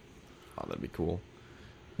stuff. Oh, that'd be cool.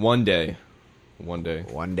 One day. One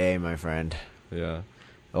day, my friend. Yeah.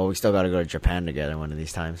 Oh, we still got to go to Japan together one of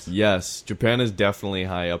these times. Yes, Japan is definitely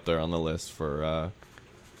high up there on the list for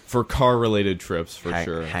car-related trips for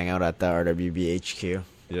sure. Hang out at the RWB HQ.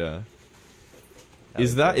 Yeah.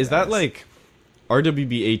 Is that like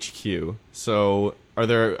RWB HQ? So are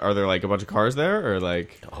there like a bunch of cars there or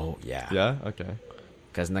like? Oh yeah. Yeah. Okay.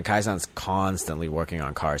 Because Nakai-san's constantly working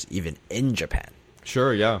on cars, even in Japan.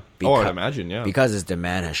 Sure. Yeah. I'd imagine. Yeah. Because his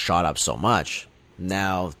demand has shot up so much.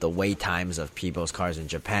 Now the wait times of people's cars in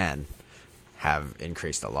Japan have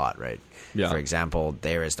increased a lot, right? Yeah. For example,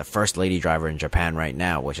 there is the first lady driver in Japan right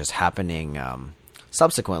now, which is happening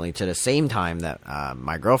subsequently to the same time that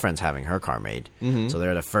my girlfriend's having her car made. Mm-hmm. So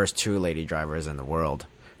they're the first 2 lady drivers in the world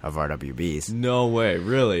of RWBs. No way,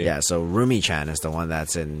 really? Yeah, so Rumi-chan is the one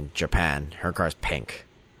that's in Japan. Her car's pink.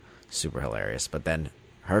 Super hilarious. But then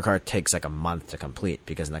her car takes like a month to complete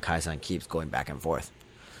because Nakai-san keeps going back and forth.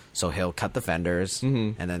 So he'll cut the fenders,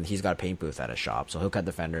 and then he's got a paint booth at his shop. So he'll cut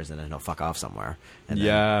the fenders, and then he'll fuck off somewhere. And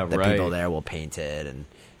then the people there will paint it and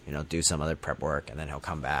do some other prep work, and then he'll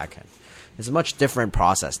come back. And it's a much different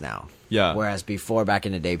process now. Yeah. Whereas before, back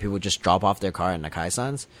in the day, people would just drop off their car at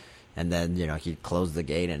Nakai-san's, and then he'd close the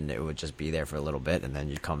gate, and it would just be there for a little bit, and then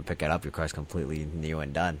you'd come pick it up. Your car's completely new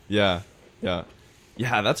and done. Yeah, yeah,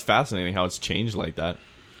 yeah. That's fascinating how it's changed like that.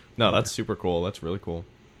 No, that's super cool. That's really cool.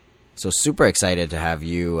 So super excited to have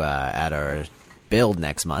you at our build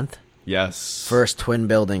next month. Yes. First twin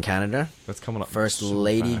build in Canada. That's coming up. First so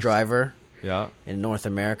lady fast. driver. Yeah. In North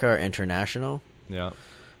America or international. Yeah.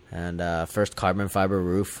 And first carbon fiber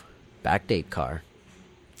roof backdate car.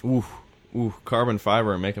 Ooh, carbon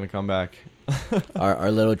fiber making a comeback. our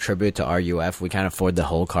little tribute to RUF. We can't afford the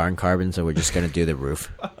whole car in carbon, so we're just gonna do the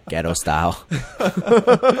roof, ghetto style.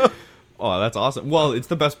 Oh, that's awesome. Well, it's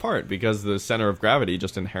the best part because the center of gravity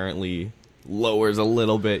just inherently lowers a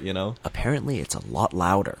little bit, Apparently, it's a lot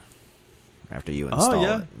louder after you install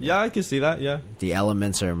it. it. Yeah, I can see that, yeah. The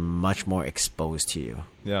elements are much more exposed to you.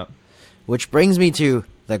 Yeah. Which brings me to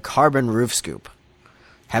the carbon roof scoop.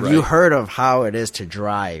 Have you heard of how it is to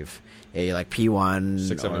drive a like P1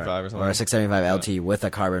 675 or something? Or a 675 LT with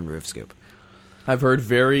a carbon roof scoop? I've heard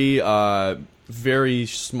very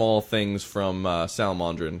small things from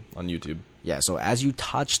Salamandrin on YouTube. Yeah, so as you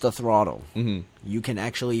touch the throttle, you can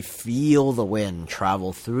actually feel the wind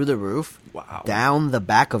travel through the roof, down the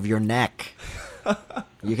back of your neck.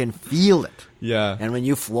 You can feel it. Yeah. And when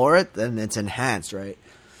you floor it, then it's enhanced, right?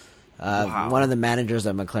 One of the managers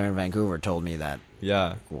at McLaren Vancouver told me that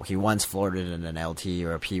he once floored it in an LT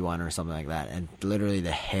or a P1 or something like that, and literally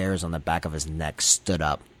the hairs on the back of his neck stood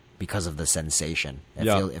up because of the sensation.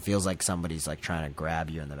 It feels like somebody's like trying to grab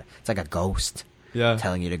you in the back. It's like a ghost. Yeah.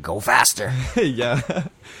 telling you to go faster. Yeah.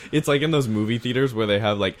 It's like in those movie theaters where they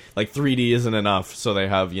have like 3D isn't enough, so they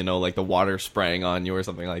have, you know, like the water spraying on you or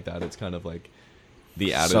something like that. It's kind of like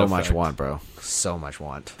the added So effect. much want, bro. So much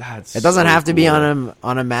want. That's It doesn't so have to be cool.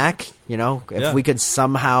 on a Mac, you know. If Yeah. we could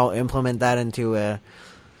somehow implement that into a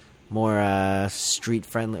more street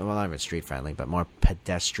friendly, well, not even street friendly, but more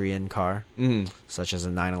pedestrian car, such as a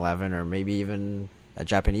 911 or maybe even a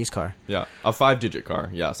Japanese car. Yeah, a 5-digit car.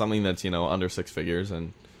 Yeah, something that's, you know, under 6 figures.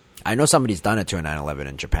 And I know somebody's done it to a 911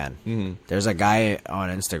 in Japan. Mm-hmm. There's a guy on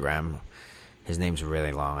Instagram. His name's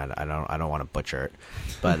really long. I don't want to butcher it,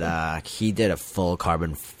 but he did a full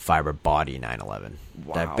carbon fiber body 911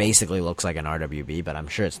 Wow. that basically looks like an RWB, but I'm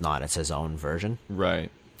sure it's not. It's his own version right,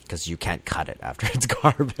 because you can't cut it after it's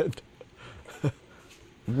carbon.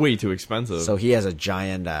 way too expensive. So he has a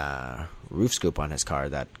giant roof scoop on his car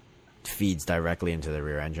that feeds directly into the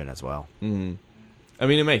rear engine as well. I mean,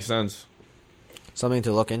 it makes sense. Something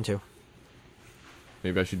to look into.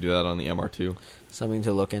 Maybe I should do that on the MR2. Something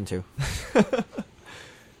to look into.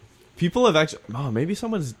 People have actually. Oh, maybe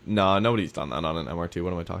someone's. No, nobody's done that on an MR2.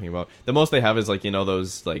 What am I talking about? The most they have is like, you know,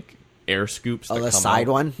 those like air scoops. Oh, that the come side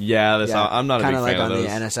out. one? Yeah, I'm not a big Kinda like fan on of those.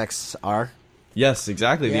 the NSX-R. Yes,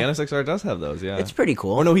 exactly. Yeah. The NSX-R does have those. Yeah, It's pretty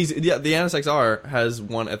cool. Oh no, the NSX-R has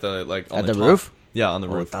one at the like on At the the top. roof? Yeah, on the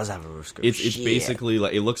Oh, roof. it does have a roof scoop. It's Shit. basically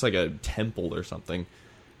like it looks like a temple or something.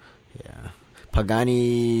 Yeah.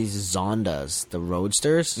 Pagani Zondas, the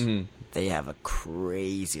Roadsters, Mm-hmm. they have a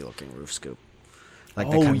crazy looking roof scoop. Like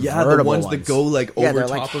Oh the yeah, the convertible ones that go like Yeah, over they're,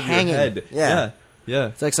 top like, of hanging. your head. Yeah. Yeah.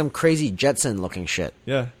 It's like some crazy Jetson looking shit.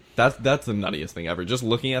 Yeah. That's the nuttiest thing ever. Just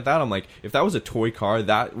looking at that, I'm like, if that was a toy car,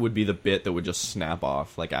 that would be the bit that would just snap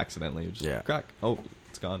off like accidentally. It would just Yeah. crack. Oh,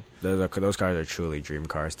 it's gone. Those cars are truly dream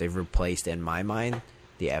cars. They've replaced, in my mind,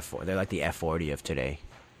 the F4. They're like the F40 of today.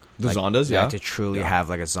 The Like, Zondas, you yeah. have to truly have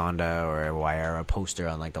like a Zonda or a Wyera poster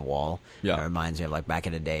on like the wall. Yeah. It reminds me of like back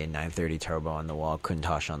in the day, 930 Turbo on the wall,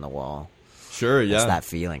 Countach on the wall. Sure, yeah. It's that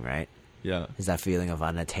feeling, right? Yeah. Is that feeling of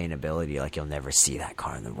unattainability, like you'll never see that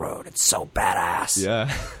car on the road. It's so badass.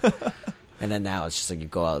 Yeah. And then now it's just like you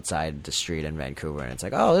go outside the street in Vancouver and it's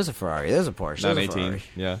like, oh, there's a Ferrari, there's a Porsche, there's a 918. Ferrari.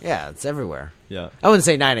 Yeah. Yeah, it's everywhere. Yeah. I wouldn't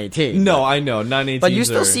say 918. No, I know. 918. But you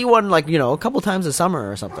still see one like, you know, a couple times a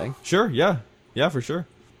summer or something. Sure, yeah. Yeah, for sure.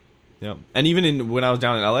 Yeah. And even when I was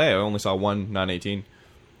down in LA, I only saw one 918.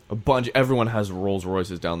 A bunch. Everyone has Rolls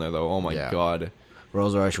Royces down there, though. Oh my Yeah. God.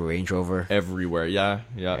 Rolls Royce, Range Rover. Everywhere. Yeah.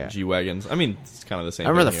 Yeah. G-Wagons. I mean, it's kind of the same I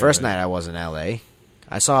remember thing the here, first right? night I was in LA.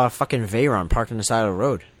 I saw a fucking Veyron parked on the side of the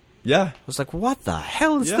road. Yeah. I was like, what the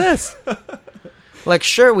hell is Yeah. this? Like,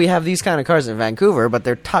 sure, we have these kind of cars in Vancouver, but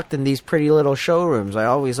they're tucked in these pretty little showrooms. They're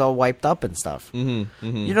always all wiped up and stuff. Mm-hmm.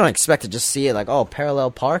 You don't expect to just see it like, oh, parallel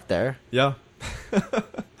park there. Yeah.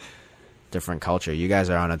 Different culture. You guys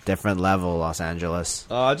are on a different level, Los Angeles.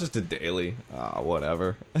 Just a daily.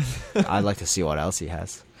 Whatever. I'd like to see what else he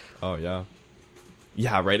has. Oh, yeah.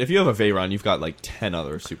 Yeah, right. If you have a Veyron, you've got like 10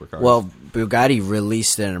 other supercars. Well, Bugatti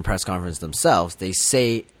released it in a press conference themselves. They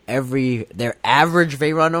say their average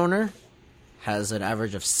Veyron owner has an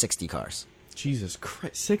average of 60 cars. Jesus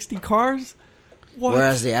Christ. 60 cars? What?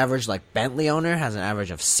 Whereas the average like Bentley owner has an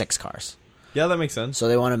average of 6 cars. Yeah, that makes sense. So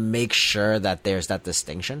they want to make sure that there's that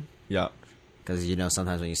distinction. Yeah. Because, you know,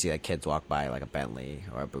 sometimes when you see like kids walk by like a Bentley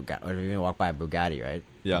or a Bugatti, or even walk by a Bugatti, right?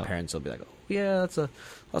 Yeah. And parents will be like, oh, yeah, that's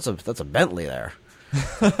a Bentley there.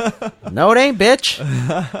 No, it ain't, bitch.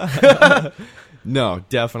 No,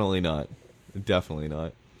 definitely not. Definitely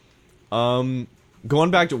not.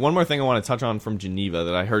 Going back to one more thing I want to touch on from Geneva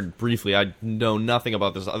that I heard briefly. I know nothing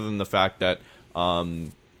about this other than the fact that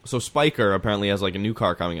so Spyker apparently has like a new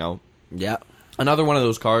car coming out. Yeah. Another one of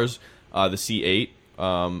those cars, the C8.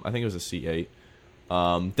 I think it was a C8.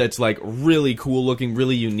 That's like really cool looking,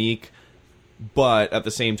 really unique. But at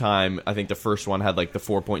the same time, I think the first one had like the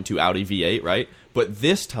 4.2 Audi V8, right? But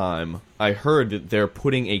this time, I heard that they're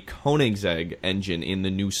putting a Koenigsegg engine in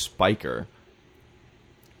the new Spyker,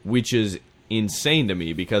 which is insane to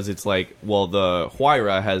me because it's like, well, the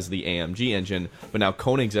Huayra has the AMG engine, but now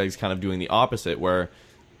Koenigsegg's kind of doing the opposite, where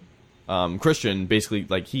Christian basically,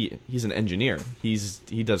 like, he's an engineer. He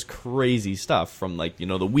does crazy stuff from, like, you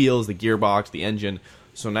know, the wheels, the gearbox, the engine.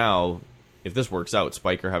 So now, if this works out,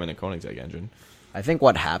 Spyker having a Koenigsegg engine. I think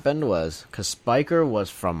what happened was, because Spyker was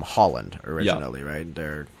from Holland originally, right?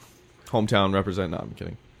 They're Hometown represent. No, I'm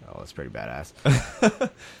kidding. Oh, that's pretty badass.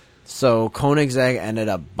 So Koenigsegg ended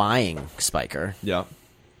up buying Spyker. Yeah.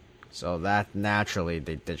 So that naturally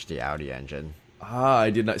they ditched the Audi engine. I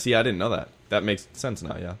didn't know that. That makes sense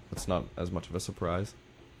now, yeah. That's not as much of a surprise.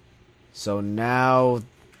 So now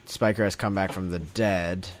Spyker has come back from the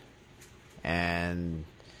dead, and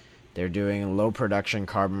They're doing a low production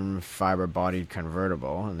carbon fiber bodied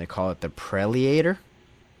convertible, and they call it the Preliator.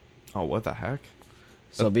 Oh, what the heck?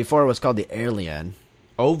 So before it was called the Alien,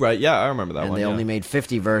 Oh, right. Yeah, I remember that and one. they yeah. only made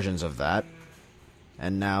 50 versions of that.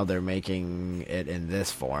 And now they're making it in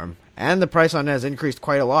this form. And the price on it has increased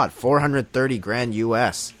quite a lot, 430 grand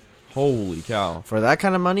US. Holy cow. For that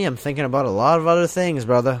kind of money, I'm thinking about a lot of other things,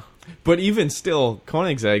 brother. But even still,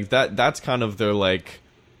 Koenigsegg, that's kind of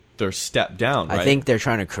their step down, right? I think they're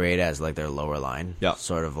trying to create it as like their lower line. Yeah.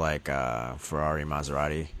 Sort of like Ferrari,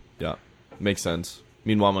 Maserati. Yeah, makes sense.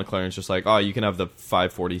 Meanwhile, McLaren's just like, oh, you can have the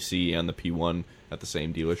 540C and the P1 at the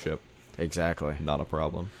same dealership. Exactly. Not a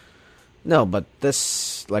problem. No, but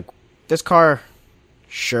this car,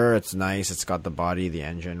 sure, it's nice. It's got the body, the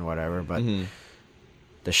engine, whatever, but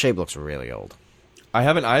the shape looks really old. I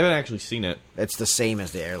haven't actually seen it. It's the same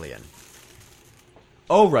as the Alien.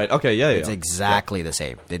 Oh, right. Okay, yeah. It's exactly the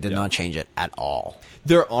same. They did Yeah. not change it at all.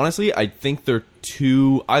 They're honestly, I think they're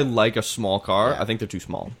too. I like a small car. Yeah. I think they're too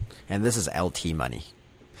small. And this is LT money.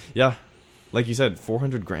 Yeah, like you said,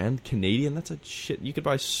 400 grand Canadian. That's a shit. You could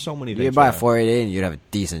buy so many things. You could buy a for that. 488 and you'd have a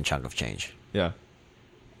decent chunk of change. Yeah,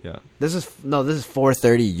 yeah. This is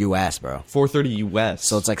 430 US, bro. 430 US.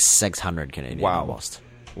 So it's like 600 Canadian Wow. almost.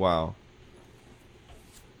 Wow.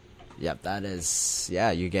 Yep, that is.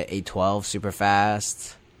 Yeah, you get 812 super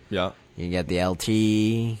fast. Yeah. You get the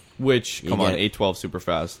LT. Which, You come on, get- 812 super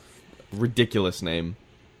fast. Ridiculous name.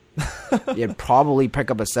 You'd probably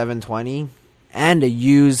pick up a 720 and a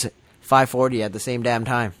used 540 at the same damn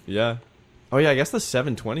time. Yeah. Oh yeah, I guess the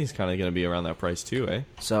 720 is kind of going to be around that price too, eh?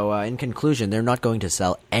 So, in conclusion, they're not going to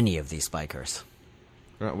sell any of these spikers.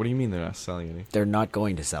 What do you mean they're not selling any? They're not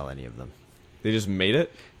going to sell any of them. They just made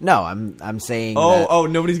it? No, I'm saying. Oh, that, oh,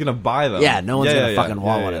 nobody's going to buy them. yeah, no one's gonna fucking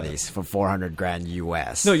want yeah, one yeah. of these for 400 grand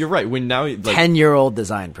US. No, you're right. When now, like 10-year-old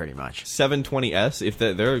design, pretty much. 720S, if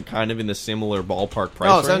they're kind of in the similar ballpark price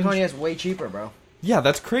No, range. 720 is way cheaper, bro. Yeah,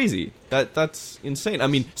 that's crazy. That's insane. I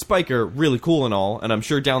mean, Spiker, really cool and all, and I'm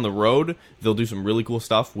sure down the road they'll do some really cool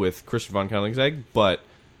stuff with Christian von Koenigsegg, but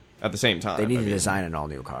at the same time, They need I to mean, design an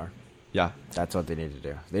all-new car. Yeah, That's what they need to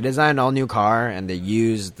do. They design an all-new car, and they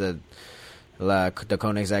use the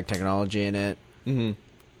Koenigsegg technology in it. mm-hmm.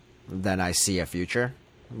 Then I see a future.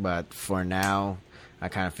 But for now, I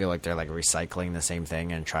kind of feel like they're like recycling the same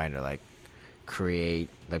thing and trying to like create,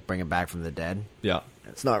 like bring it back from the dead. Yeah.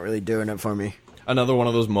 It's not really doing it for me. Another one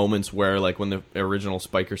of those moments where, like, when the original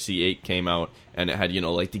Spiker C8 came out and it had,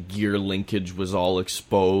 like, the gear linkage was all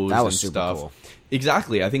exposed That was and super stuff. cool.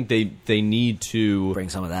 Exactly. I think they need to Bring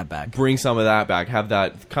some of that back. bring some of that back. Have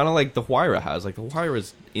that kind of like the Huayra has. Like, the Huayra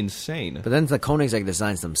is insane. But then the Koenigsegg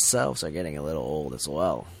designs themselves are getting a little old as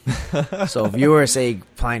well. So if you were, say,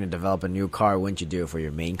 planning to develop a new car, wouldn't you do it for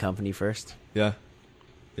your main company first? Yeah.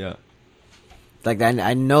 Yeah. Like,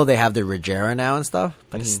 I know they have the Regera now and stuff,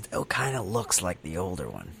 but it still kind of looks like the older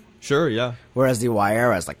one. Sure, yeah. Whereas the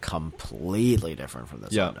Huayra is, like, completely different from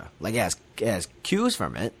this Yeah. Honda. Like, it has cues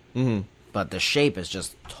from it, Mm-hmm. but the shape is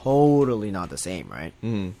just totally not the same, right?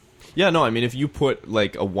 Yeah, no, I mean, if you put,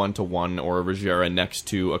 like, a 1-to-1 or a Regera next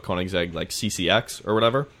to a Koenigsegg, like, CCX or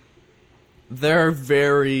whatever,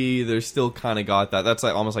 they're still kind of got that. That's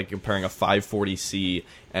like almost like comparing a 540C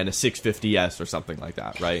and a 650S or something like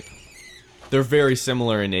that, right? They're very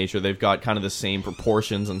similar in nature. They've got kind of the same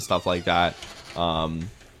proportions and stuff like that.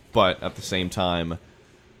 But at the same time,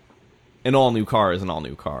 an all-new car is an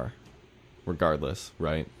all-new car, regardless,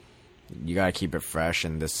 right? You gotta keep it fresh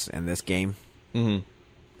in this game. Mm-hmm.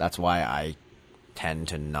 That's why I tend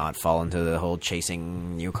to not fall into the whole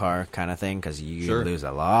chasing new car kind of thing, because you Sure. lose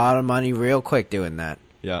a lot of money real quick doing that.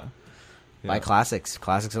 Yeah. Buy classics.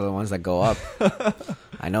 Classics are the ones that go up.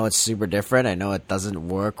 I know it's super different. I know it doesn't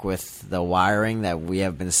work with the wiring that we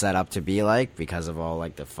have been set up to be like because of all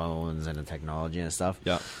like the phones and the technology and stuff.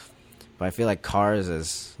 Yeah. But I feel like cars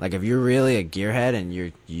is like, if you're really a gearhead and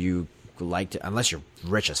you like to, unless you're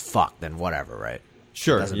rich as fuck, then whatever, right?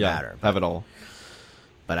 Sure, Doesn't yeah. matter, Have it all.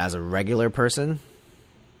 But as a regular person,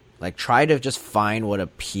 like, try to just find what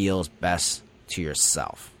appeals best to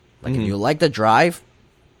yourself. Like, if you like the drive,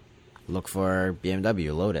 look for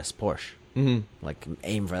BMW, Lotus, Porsche. Like,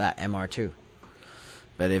 aim for that MR2.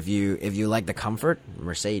 But if you like the comfort,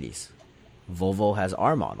 Mercedes. Volvo has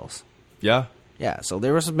R models. Yeah. Yeah, so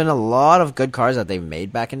there has been a lot of good cars that they've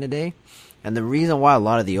made back in the day. And the reason why a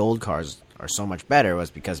lot of the old cars are so much better was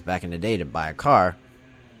because back in the day, to buy a car,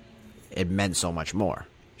 it meant so much more.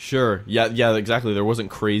 Sure. Yeah, exactly. There wasn't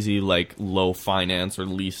crazy, like, low finance or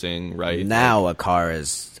leasing, right? Now a car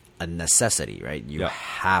is a necessity, right? You Yeah.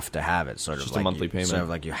 have to have it, sort of Just a like monthly payment. Sort of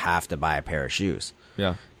like you have to buy a pair of shoes.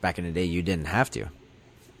 Yeah. Back in the day, you didn't have to.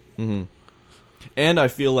 And I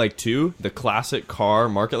feel like, too, the classic car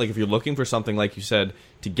market, like if you're looking for something, like you said,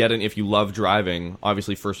 to get in, if you love driving,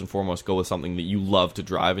 obviously, first and foremost, go with something that you love to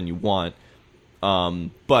drive and you want.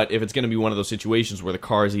 But if it's going to be one of those situations where the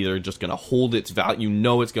car is either just going to hold its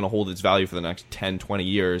value, it's going to hold its value for the next 10, 20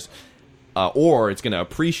 years, or it's going to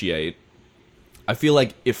appreciate, I feel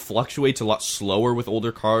like it fluctuates a lot slower with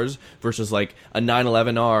older cars versus like a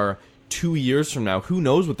 911R 2 years from now. Who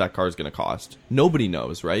knows what that car is going to cost? Nobody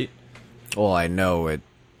knows, right? Well, I know it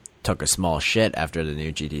took a small shit after the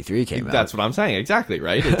new GT3 came out. That's what I'm saying. Exactly,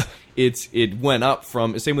 right? It went up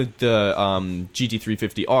from, same with the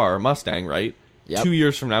GT350R Mustang, right? Yep. 2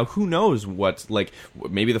 years from now, who knows what, like,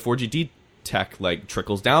 maybe the 4GT tech, like,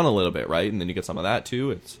 trickles down a little bit, right? And then you get some of that,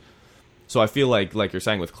 too. So I feel like you're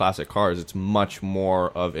saying with classic cars, it's much more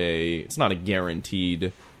of it's not a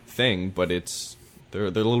guaranteed thing, but they're a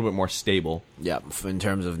little bit more stable. Yeah, in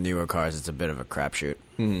terms of newer cars, it's a bit of a crapshoot.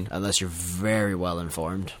 Unless you're very well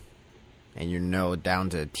informed and you know down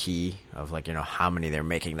to a T of, like, how many they're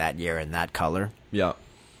making that year in that color. Yeah.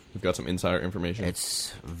 We've got some insider information.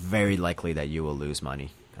 It's very likely that you will lose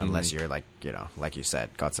money unless you're, like you said,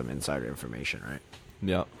 got some insider information, right?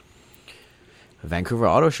 Yeah. Vancouver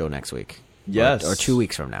Auto Show next week. Yes. Or 2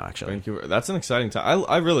 weeks from now, actually. Vancouver. That's an exciting time.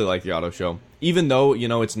 I really like the auto show. Even though,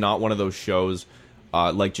 it's not one of those shows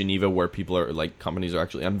like Geneva where people are, like, companies are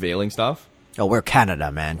actually unveiling stuff. Oh, we're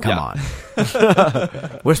Canada, man. Come on.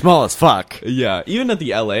 We're small as fuck. Yeah. Even at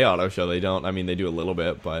the LA Auto Show, they don't. I mean, they do a little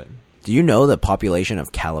bit, but... Do you know the population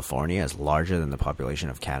of California is larger than the population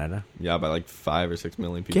of Canada? Yeah, by like 5 or 6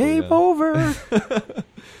 million people. Game over.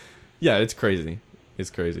 Yeah, it's crazy. It's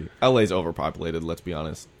crazy. LA's overpopulated, let's be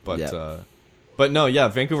honest. But no, yeah,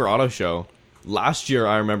 Vancouver Auto Show. Last year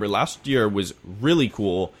was really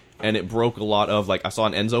cool, and it broke a lot of, like, I saw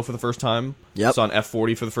an Enzo for the first time. Yep. Saw an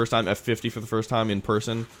F40 for the first time, F50 for the first time in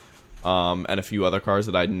person, and a few other cars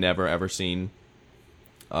that I'd never, ever seen.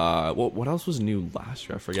 What else was new last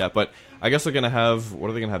year? I forget. But I guess they're going to have... What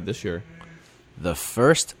are they going to have this year? The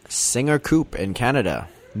first Singer Coupe in Canada.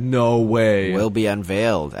 No way. Will be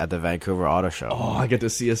unveiled at the Vancouver Auto Show. Oh, I get to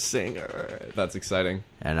see a Singer. That's exciting.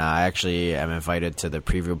 And I actually am invited to the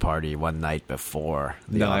preview party one night before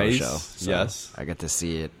the auto show. So yes. I get to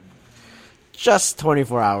see it just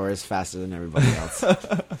 24 hours faster than everybody else.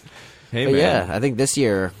 Hey, but man. yeah, I think this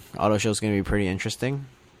year auto show is going to be pretty interesting.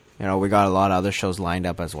 We got a lot of other shows lined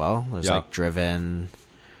up as well. There's like Driven,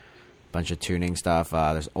 bunch of tuning stuff.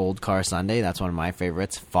 There's Old Car Sunday. That's one of my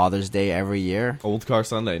favorites. Father's Day every year. Old Car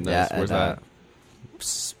Sunday. Nice. Yeah, Where's that?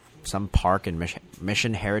 Some park in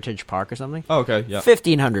Mission Heritage Park or something. Oh, okay. Yeah.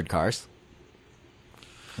 1,500 cars.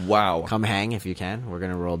 Wow. Come hang if you can. We're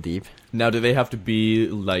going to roll deep. Now, do they have to be,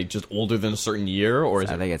 like, just older than a certain year, or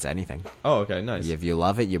is I think it's anything. Oh, okay. Nice. If you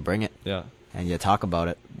love it, you bring it. Yeah. And you talk about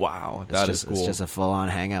it. Wow. It's Cool. It's just a full-on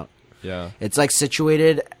hangout. Yeah. It's like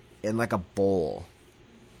situated in like a bowl.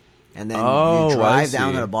 And then Oh, you I drive down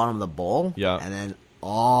see. to the bottom of the bowl. Yeah. And then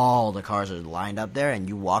all the cars are lined up there, and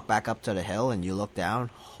you walk back up to the hill and you look down.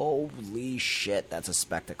 Holy shit, that's a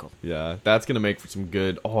spectacle. Yeah. That's going to make for some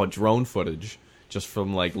good, drone footage just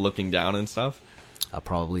from, like, looking down and stuff. I'll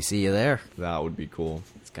probably see you there. That would be cool.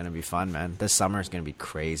 It's going to be fun, man. This summer is going to be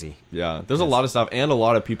crazy. Yeah. There's a lot of stuff and a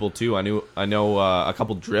lot of people, too. I know a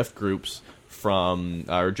couple drift groups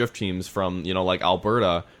or drift teams from, like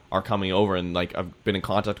Alberta are coming over, and like I've been in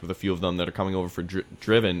contact with a few of them that are coming over for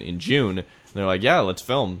Driven in June, and they're like, yeah, let's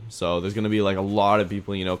film. So there's going to be like a lot of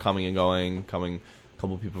people, coming and going, a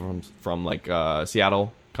couple of people from like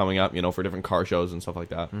Seattle coming up, for different car shows and stuff like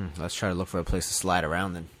that. Let's try to look for a place to slide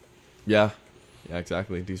around then. Yeah,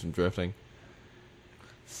 exactly. Do some drifting.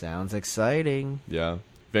 Sounds exciting. Yeah.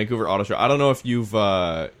 Vancouver Auto Show. I don't know if you've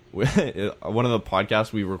one of the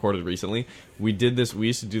podcasts we recorded recently, we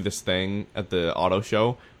used to do this thing at the auto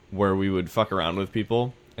show where we would fuck around with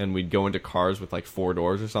people and we'd go into cars with like 4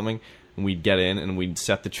 doors or something, and we'd get in and we'd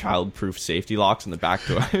set the child-proof safety locks in the back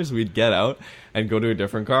doors. We'd get out and go to a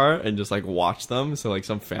different car and just like watch them. So like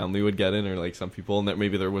some family would get in, or like some people, and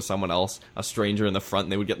maybe there was someone else, a stranger in the front,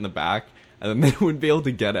 and they would get in the back. And then they wouldn't be able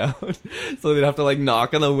to get out. So they'd have to like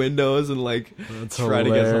knock on the windows and like try to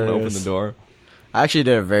get someone to open the door. I actually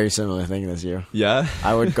did a very similar thing this year. Yeah?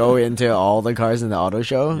 I would go into all the cars in the auto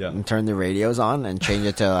show and turn the radios on and change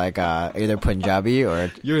it to like either Punjabi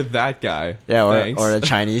or... You're that guy. Yeah, Thanks. or the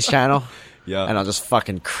Chinese channel. Yeah. And I'll just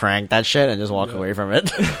fucking crank that shit and just walk away from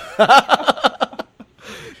it.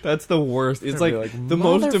 That's the worst. It's like the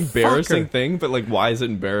most embarrassing thing, but like, why is it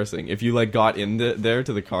embarrassing? If you like got in there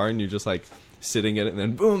to the car and you're just like sitting in it and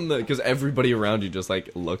then boom, because everybody around you just like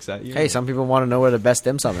looks at you. Hey, some people want to know where the best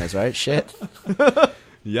dim sum is, right? Shit.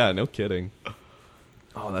 Yeah, no kidding.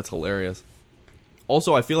 Oh, that's hilarious.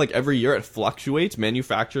 also, I feel like every year it fluctuates.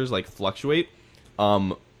 Manufacturers like fluctuate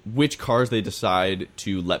which cars they decide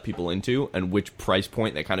to let people into and which price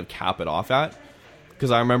point they kind of cap it off at. Because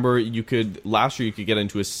I remember last year you could get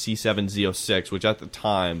into a C7 Z06, which at the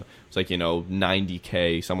time was like,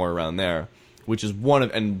 $90K, somewhere around there, which is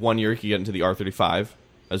and 1 year you could get into the R35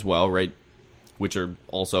 as well, right? Which are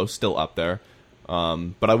also still up there.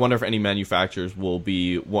 But I wonder if any manufacturers will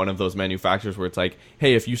be one of those manufacturers where it's like,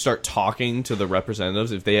 hey, if you start talking to the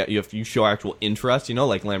representatives, if you show actual interest,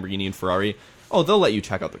 like Lamborghini and Ferrari, they'll let you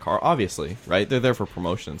check out the car, obviously, right? They're there for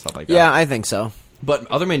promotion and stuff like that. Yeah, I think so. But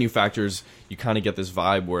other manufacturers, you kind of get this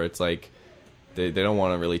vibe where it's like they don't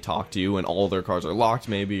want to really talk to you, and all their cars are locked,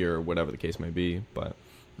 maybe, or whatever the case may be. But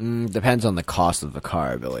depends on the cost of the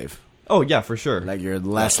car, I believe. Oh yeah, for sure. Like you're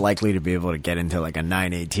less likely to be able to get into like a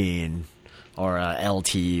 918 or a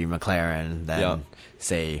LT McLaren than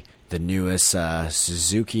say the newest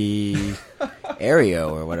Suzuki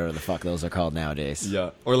Aereo or whatever the fuck those are called nowadays.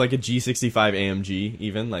 Yeah, or like a G65 AMG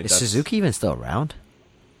even. Like, is Suzuki even still around?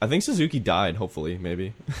 I think Suzuki died. Hopefully,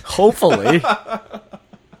 maybe. Hopefully.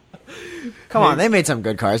 Come on, they made some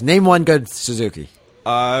good cars. Name one good Suzuki.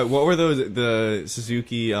 What were those? The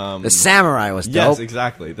Suzuki. The Samurai was dope. Yes,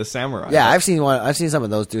 exactly. The Samurai. Yeah, I've seen one. I've seen some of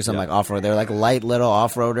those do some like off road. They're like light little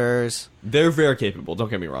off roaders. They're very capable. Don't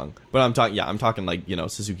get me wrong. But I'm talking. Yeah, I'm talking like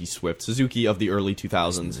Suzuki Swift, Suzuki of the early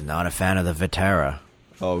 2000s. Not a fan of the Vitara.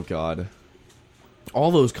 Oh God.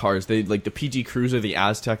 All those cars, they like the PG Cruiser, the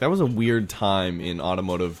Aztec. That was a weird time in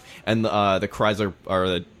automotive, and the Chrysler or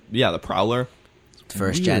the Prowler.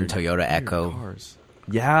 First gen Toyota Echo. Cars.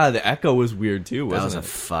 Yeah, the Echo was weird too, wasn't it? That was a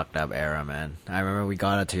fucked up era, man. I remember we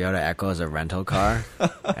got a Toyota Echo as a rental car,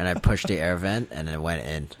 and I pushed the air vent, and it went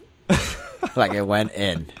in. Like, it went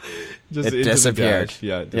in. Just it disappeared.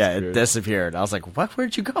 Yeah, it disappeared. It disappeared. I was like, what?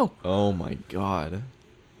 Where'd you go? Oh, my God.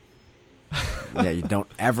 Yeah, you don't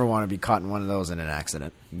ever want to be caught in one of those in an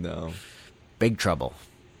accident. No. Big trouble.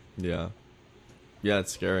 Yeah. Yeah,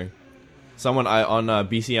 it's scary. Someone, on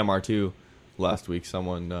BCMR2 last week,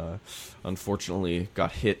 someone unfortunately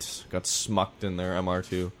got smucked in their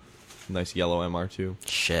MR2. Nice yellow MR2.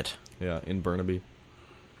 Shit. Yeah, in Burnaby.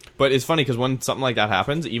 But it's funny because when something like that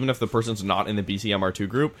happens, even if the person's not in the BCMR2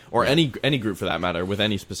 group, or any group for that matter, with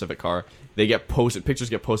any specific car, they get posted, pictures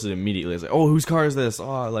get posted immediately. It's like, oh, whose car is this?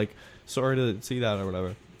 Oh, like, sorry to see that or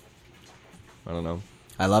whatever. I don't know.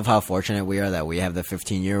 I love how fortunate we are that we have the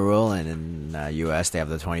 15-year rule, and in U.S. they have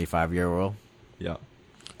the 25-year rule. Yeah.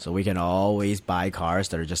 So we can always buy cars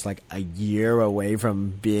that are just like a year away from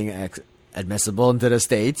being admissible into the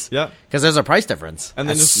States. Yeah. Because there's a price difference. And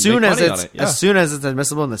then as soon as it's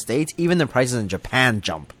admissible in the States, even the prices in Japan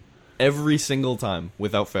jump. Every single time,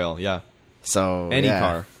 without fail, yeah. So any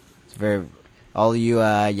car. It's very, all you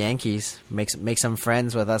Yankees, make some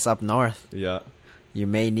friends with us up north. Yeah. You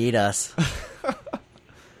may need us.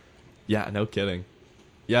 Yeah, no kidding.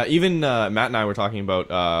 Yeah, even Matt and I were talking about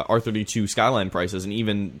R32 Skyline prices, and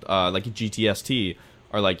even like a GTST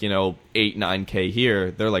are like, 8-9K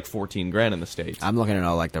here. They're like 14 grand in the States. I'm looking at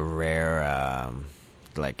all like the rare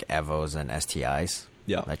like Evos and STIs.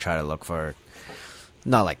 Yeah. I try to look for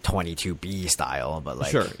not like 22B style, but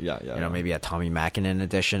like sure, yeah. Maybe a Tommy Mäkinen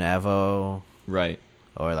edition Evo. Right.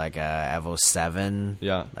 Or like a Evo 7.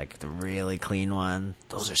 Yeah. Like the really clean one.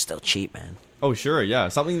 Those are still cheap, man. Oh, sure, yeah.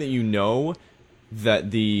 Something that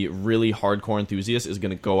that the really hardcore enthusiast is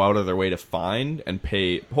going to go out of their way to find and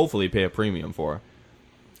hopefully pay a premium for.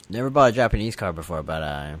 Never bought a Japanese car before, but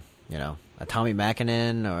a Tommy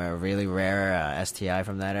Mäkinen or a really rare STI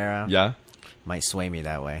from that era. Yeah. Might sway me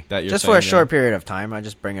that way. Just for a short period of time. I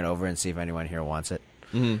just bring it over and see if anyone here wants it.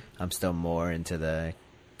 Mm-hmm. I'm still more into the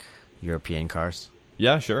European cars.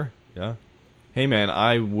 Yeah, sure. Yeah. Hey, man,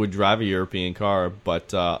 I would drive a European car,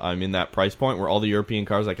 but I'm in that price point where all the European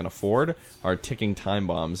cars I can afford are ticking time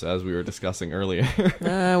bombs, as we were discussing earlier.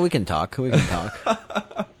 We can talk.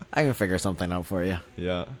 I can figure something out for you.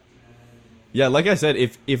 Yeah. Yeah, like I said,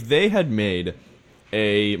 if they had made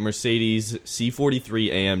a Mercedes C43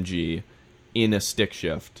 AMG in a stick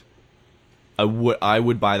shift, I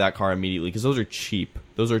would buy that car immediately, because those are cheap.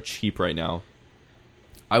 Those are cheap right now.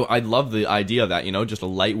 I'd love the idea of that, just a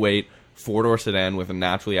lightweight four-door sedan with a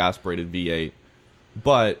naturally aspirated V8.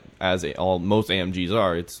 But as most AMGs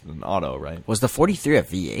are, it's an auto, right? Was the 43 a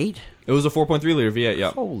V8? It was a 4.3 liter V8.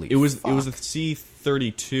 Yeah. Holy It was fuck. a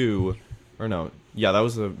C32, or no? Yeah, that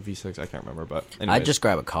was a V6. I can't remember, but anyways. I'd just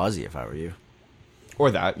grab a Causey if I were you.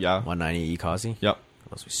 or that. Yeah. 190E Causey. Yep.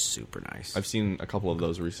 Those would be super nice. I've seen a couple of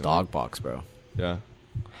those recently. Dog box, bro. Yeah.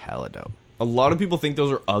 Hella dope. A lot of people think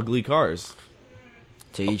those are ugly cars.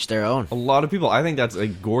 To each their own. A lot of people, I think that's a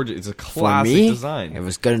gorgeous, it's a For classic me, design. if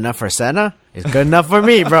it's good enough for Senna, it's good enough for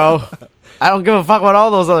me, bro. I don't give a fuck what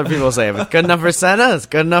all those other people say. If it's good enough for Senna, it's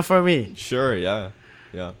good enough for me. Sure, yeah.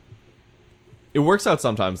 Yeah. It works out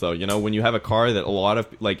sometimes, though, you know, when you have a car that a lot of,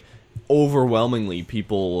 like, overwhelmingly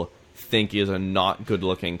people think is a not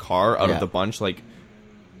good-looking car out of the bunch, like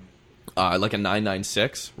a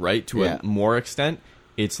 996, right, to a more extent,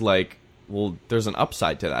 it's like, well, there's an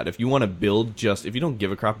upside to that. If you want to build if you don't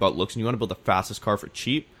give a crap about looks and you want to build the fastest car for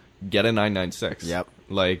cheap, get a 996. Yep.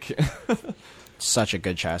 Like, Such a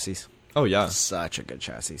good chassis. oh, yeah. Such a good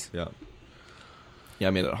chassis. Yeah. Yeah,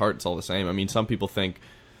 I mean, at heart, it's all the same. I mean, some people think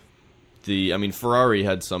Ferrari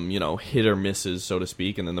had some, you know, hit or misses, so to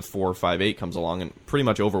speak, and then the 458 comes along, and pretty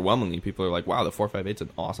much overwhelmingly, people are like, wow, the 458's an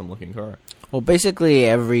awesome-looking car. Well, basically,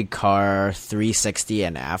 every car 360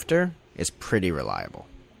 and after is pretty reliable.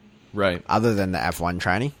 Right. Other than the F1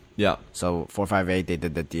 tranny. Yeah. So 458, they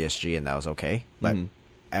did the DSG, and that was okay. But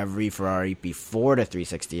every Ferrari before the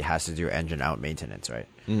 360 has to do engine out maintenance, right?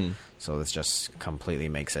 Mm-hmm. So this just completely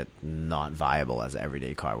makes it not viable as an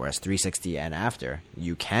everyday car. Whereas 360 and after,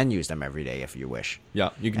 you can use them every day if you wish. Yeah,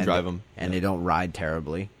 you can drive them. And they don't ride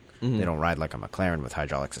terribly. Mm-hmm. They don't ride like a McLaren with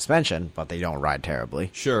hydraulic suspension, but they don't ride terribly.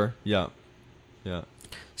 Sure, yeah. Yeah.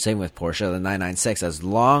 Same with Porsche, the 996. As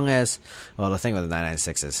long as... Well, the thing with the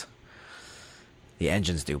 996 is the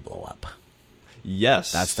engines do blow up.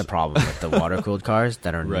 Yes. That's the problem with the water-cooled cars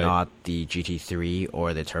that are Right. not the GT3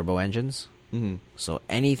 or the turbo engines. Mm-hmm. So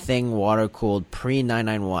anything water-cooled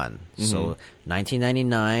pre-991. So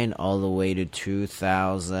 1999 all the way to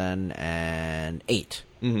 2008.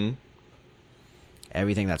 Mm-hmm.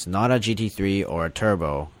 Everything that's not a GT3 or a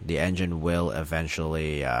turbo, the engine will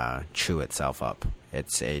eventually chew itself up.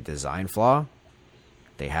 It's a design flaw.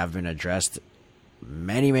 They have been addressed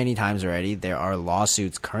many, many times already. There are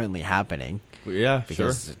lawsuits currently happening. Yeah,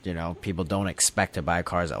 Because, you know, people don't expect to buy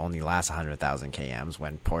cars that only last 100,000 kms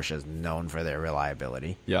when Porsche is known for their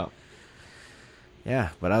reliability. Yeah. Yeah,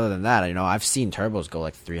 but other than that, you know, I've seen turbos go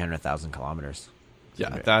like 300,000 kilometers.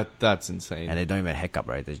 Yeah, that's insane. And they don't even hiccup,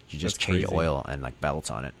 right? You just That's change crazy. oil and like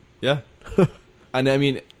belts on it. Yeah. And I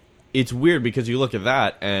mean, it's weird because you look at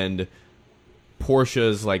that and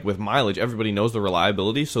Porsche's, like, with mileage, everybody knows the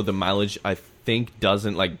reliability, so the mileage, I think,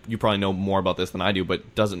 doesn't, like, you probably know more about this than I do,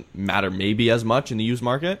 but doesn't matter maybe as much in the used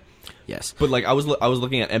market. Yes. But, like, I was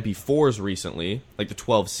looking at MP4s recently, like the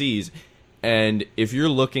 12Cs, and if you're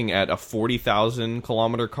looking at a 40,000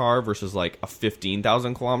 kilometer car versus, like, a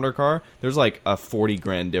 15,000 kilometer car, there's, like, a 40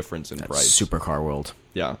 grand difference in price. Supercar world.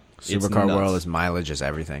 Yeah. It's Supercar nuts. world is mileage is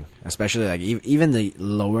everything. Especially like even the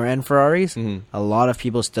lower end Ferraris, a lot of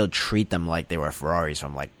people still treat them like they were Ferraris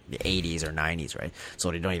from like the 80s or 90s, right?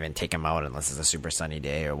 So they don't even take them out unless it's a super sunny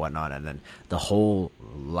day or whatnot. And then the whole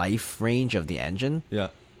life range of the engine Yeah.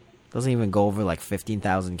 doesn't even go over like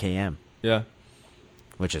 15,000 km, Yeah.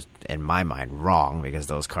 which is in my mind wrong because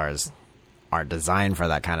those cars aren't designed for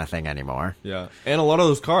that kind of thing anymore. Yeah. And a lot of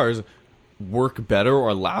those cars work better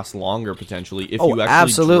or last longer potentially if Oh, you actually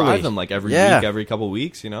absolutely. drive them like every Yeah. week, every couple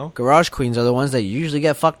weeks, you know? Garage queens are the ones that usually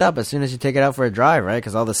get fucked up as soon as you take it out for a drive, right?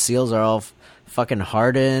 Because all the seals are all fucking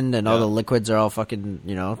hardened and all Yeah. the liquids are all fucking,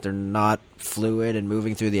 you know, they're not fluid and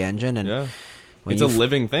moving through the engine. And Yeah. when It's a you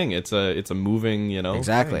living thing. It's a moving, you know.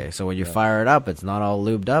 exactly. thing. So when you fire it up, it's not all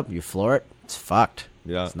lubed up. You floor it, it's fucked.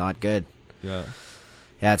 Yeah. It's not good. Yeah.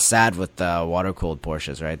 Yeah, it's sad with the water-cooled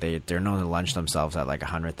Porsches, right? They're known to lunch themselves at like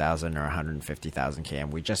 100,000 or 150,000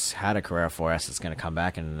 km. We just had a Carrera 4S that's going to come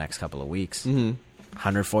back in the next couple of weeks.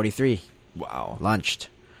 143 Wow. lunched.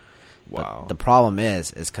 Wow. But the problem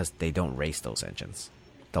is because they don't race those engines.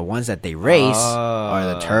 The ones that they race are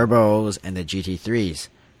the turbos and the GT3s.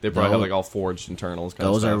 They probably have Those- like all forged internals. Kind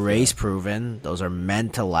of Those are stuff, race proven. Those are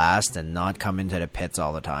meant to last and not come into the pits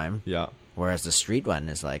all the time. Yeah. Whereas the street one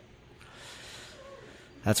is like.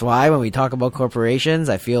 That's why when we talk about corporations,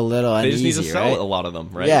 I feel a little They uneasy. just need to sell right? a lot of them,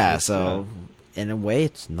 right? Yeah, It's, so in a way,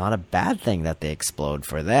 it's not a bad thing that they explode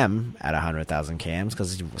for them at 100,000 kms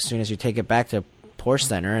because as soon as you take it back to Porsche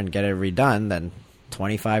Center and get it redone, then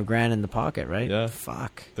 25 grand in the pocket, right? Yeah.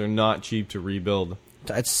 Fuck. they're not cheap to rebuild.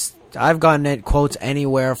 I've gotten it quotes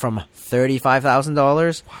anywhere from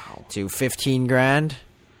 $35,000 to 15 grand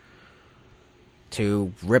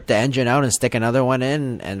to rip the engine out and stick another one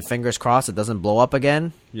in and fingers crossed it doesn't blow up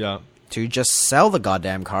again Yeah. to just sell the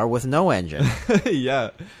goddamn car with no engine. Yeah.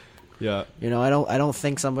 Yeah. You know, I don't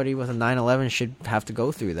think somebody with a 911 should have to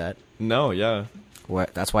go through that. No, yeah.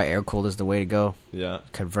 That's why air cooled is the way to go. Yeah.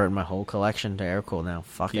 Convert my whole collection to air cooled now.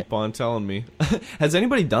 Fuck it. Keep on telling me. Has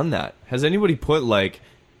anybody done that? Has anybody put like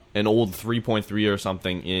an old 3.3 or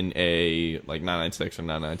something in a like 996 or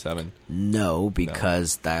 997? No,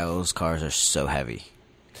 because those cars are so heavy.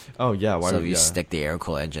 Oh yeah, why So would if you stick the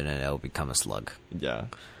air-cooled engine in, it'll become a slug. Yeah.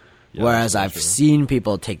 Whereas that's I've true. seen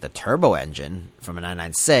people take the turbo engine from a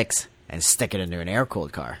 996 and stick it into an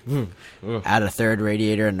air-cooled car. Ugh. Add a third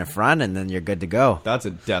radiator in the front, and then you're good to go. That's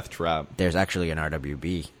a death trap. There's actually an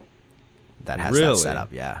RWB that has Really? that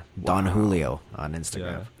setup. Yeah, Don Julio on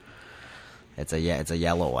Instagram. Yeah. It's a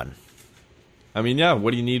yellow one. I mean, yeah,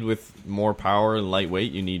 what do you need with more power and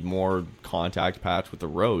lightweight? You need more contact patch with the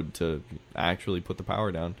road to actually put the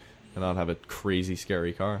power down and not have a crazy,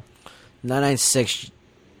 scary car. 996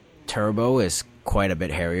 turbo is quite a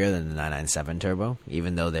bit hairier than the 997 turbo,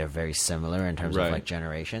 even though they're very similar in terms Right. of like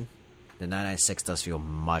generation. The 996 does feel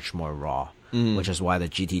much more raw, which is why the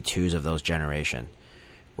GT2s of those generation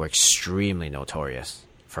were extremely notorious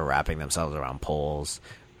for wrapping themselves around poles,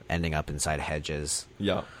 ending up inside hedges.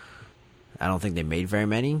 Yeah. I don't think they made very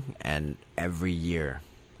many, and every year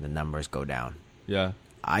the numbers go down. Yeah.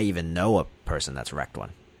 I even know a person that's wrecked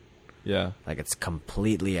one. Yeah. Like, it's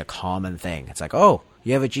completely a common thing. It's like, oh,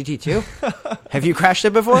 you have a GT2? Have you crashed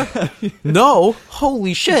it before? No.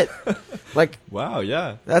 Holy shit. Like, Wow,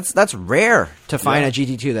 yeah. that's rare to find Yeah. a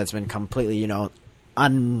GT2 that's been completely,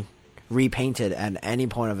 unrepainted at any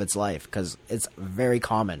point of its life, because it's very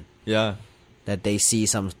common Yeah. that they see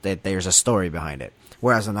that there's a story behind it.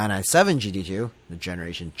 Whereas the 997 GT2, the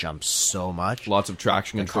generation jumps so much. Lots of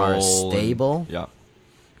traction The control. car is and- stable. yeah.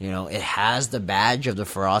 It has the badge of the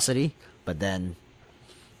ferocity, but then,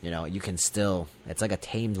 you can still, it's like a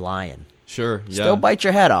tamed lion. Sure. Yeah. Still bite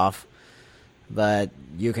your head off, but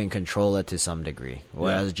you can control it to some degree.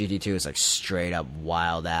 Whereas GT2 is like straight up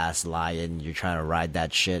wild ass lion. You're trying to ride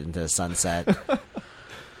that shit into the sunset.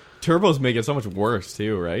 Turbos make it so much worse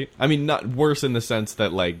too, right? I mean, not worse in the sense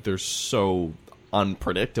that like they're so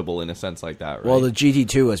unpredictable in a sense like that, right? Well, the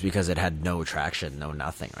GT2 was because it had no traction, no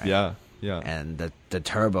nothing, right? yeah. Yeah. And the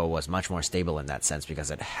turbo was much more stable in that sense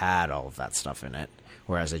because it had all of that stuff in it.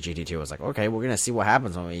 Whereas the GT2 was like, okay, we're going to see what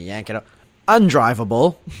happens when we yank it up.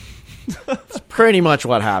 Undrivable. It's pretty much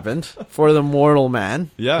what happened for the mortal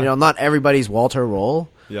man. Yeah. Not everybody's Walter Roll.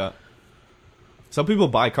 Yeah. Some people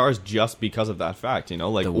buy cars just because of that fact, like The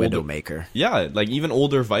older, Widowmaker. Yeah, like even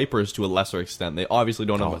older Vipers to a lesser extent. They obviously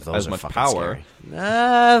don't have those as are much fucking power.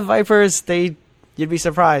 scary. Vipers, you'd be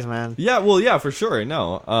surprised, man. Yeah, well, yeah, for sure.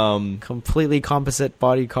 No. Completely composite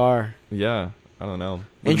body car. Yeah, I don't know.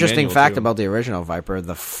 With a Interesting manual, fact too. about the original Viper,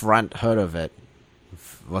 the front hood of it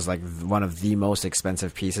was like one of the most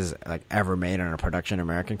expensive pieces like ever made on a production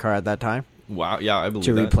American car at that time. Wow, yeah, I believe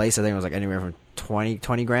To that. replace, I think it was like anywhere from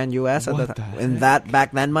 20 grand US at What the the time. In that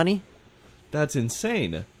back then money, That's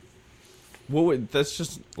insane. That's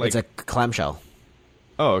just like. it's a clamshell.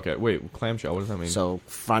 Oh, okay. Wait, clamshell. What does that mean? So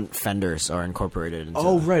front fenders are incorporated into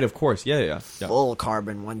oh, the right, of course. Yeah. full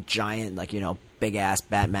carbon, one giant, big ass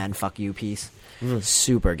Batman fuck you piece.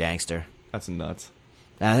 Super gangster. That's nuts.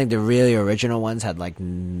 And I think the really original ones had like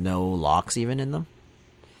no locks even in them.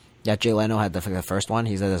 Yeah, Jay Leno had the first one.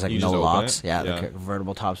 He said there's like You no just open locks. it? Yeah, Yeah. the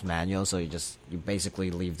convertible top's manual, so you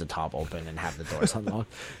basically leave the top open and have the doors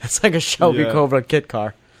unlocked. It's like a Shelby Yeah. Cobra kit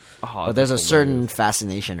car. Oh, But there's a that's certain hilarious.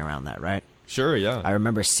 fascination around that, right? Sure, yeah. I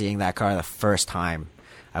remember seeing that car the first time.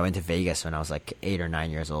 I went to Vegas when I was like 8 or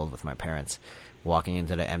 9 years old with my parents, walking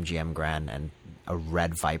into the MGM Grand, and a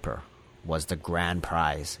red Viper was the grand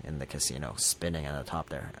prize in the casino, spinning at the top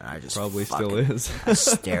there. And I just Probably still fucking- is. I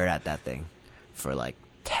stared at that thing for like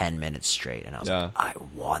 10 minutes straight, and I was Yeah. like, I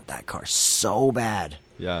want that car so bad.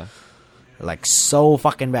 Yeah. Like, so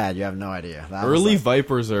fucking bad, you have no idea. That was, Early like,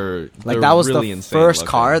 Vipers are that was really the insane first looking.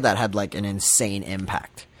 car that had like an insane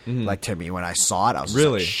impact. Like, to me, when I saw it, I was just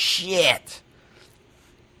Really? like, shit.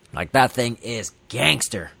 Like, that thing is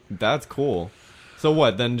gangster. That's cool. So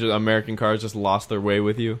what? Then American cars just lost their way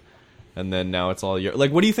with you, and then now it's all your.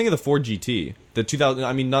 Like, what do you think of the Ford GT? The 2000.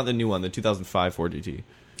 I mean, not the new one. The 2005 Ford GT.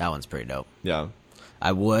 That one's pretty dope. Yeah.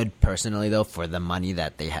 I would personally, though, for the money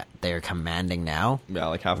that they're commanding now. Yeah,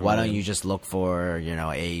 like half. Why don't you just look for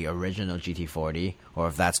a original GT40, or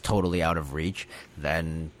if that's totally out of reach,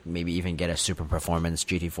 then maybe even get a super performance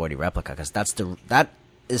GT40 replica, because that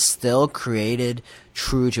is still created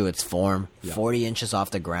true to its form. Yeah. 40 inches off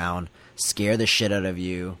the ground, scare the shit out of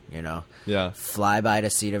you. Yeah. Fly by the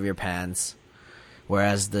seat of your pants.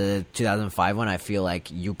 Whereas the 2005 one, I feel like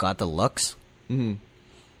you got the looks. Mm-hmm.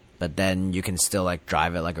 But then you can still like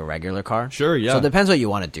drive it like a regular car. Sure, yeah. So it depends what you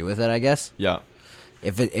want to do with it, I guess. Yeah.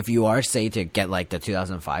 If you are, say, to get like the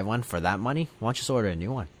 2005 one for that money, why don't you just order a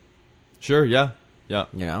new one? Sure. Yeah. Yeah.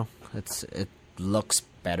 It looks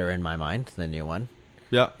better in my mind, the new one.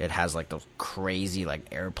 Yeah. It has like those crazy like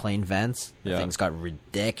airplane vents. The Yeah. thing's got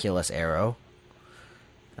ridiculous aero.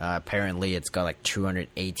 Apparently, it's got like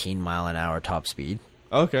 218 mile an hour top speed.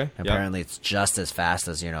 Okay. Yeah. Apparently, it's just as fast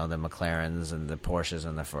as, you know, the McLarens and the Porsches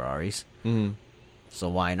and the Ferraris. Mhm. So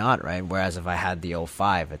why not, right? Whereas if I had the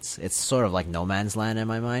 05, it's sort of like no man's land in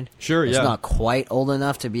my mind. Sure, It's yeah. not quite old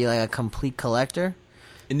enough to be like a complete collector.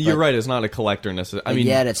 And you're but- right. It's not a collector necessarily. I mean,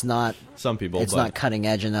 Yet it's not. some people. It's but, not cutting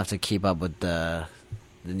edge enough to keep up with the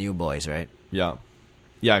new boys, right? Yeah.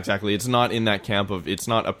 Yeah, exactly. It's not in that camp of it's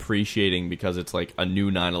not appreciating because it's like a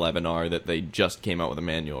new 911R that they just came out with a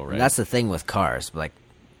manual, right? And that's the thing with cars. Like,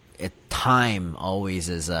 time always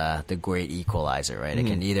is the great equalizer, right? It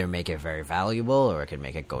can either make it very valuable or it can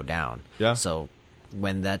make it go down. Yeah. So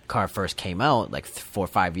when that car first came out, like 4 or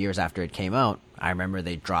 5 years after it came out, I remember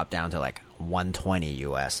they dropped down to like 120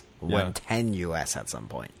 US, 110 US at some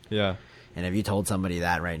point. Yeah. And if you told somebody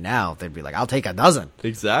that right now, they'd be like, "I'll take a dozen."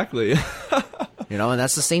 Exactly. You know, and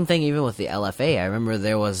that's the same thing even with the LFA. I remember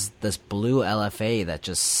there was this blue LFA that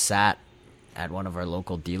just sat at one of our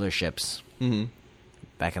local dealerships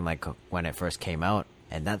back in like when it first came out,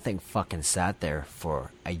 and that thing fucking sat there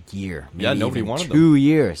for a year. Maybe Yeah, nobody even wanted them. 2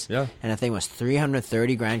 years. Yeah. And the thing was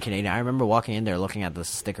 330 grand Canadian. I remember walking in there looking at the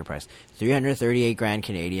sticker price, 338 grand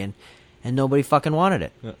Canadian, and nobody fucking wanted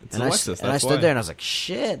it. Yeah, it's and a I, Lexus, and I that's stood why. there and I was like,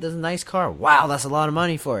 "Shit, this is a nice car. Wow, that's a lot of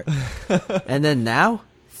money for it." And then now,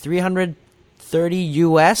 330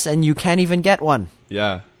 US, and you can't even get one.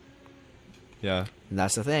 Yeah. Yeah. And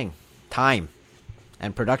that's the thing. Time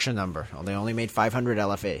and production number. Oh, they only made 500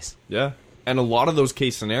 LFAs. Yeah. And a lot of those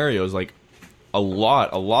case scenarios, like a lot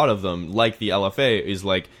of them, like the LFA, is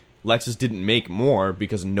like Lexus didn't make more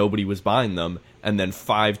because nobody was buying them, and then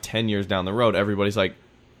 5-10 years down the road, everybody's like,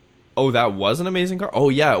 "Oh, that was an amazing car. Oh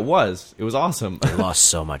yeah, it was. It was awesome." They lost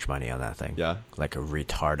so much money on that thing. Yeah. Like a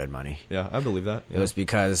retarded money. Yeah, I believe that. It was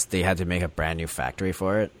because they had to make a brand new factory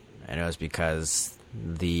for it, and it was because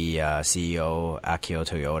the CEO, Akio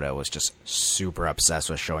Toyota, was just super obsessed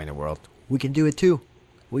with showing the world, "We can do it too.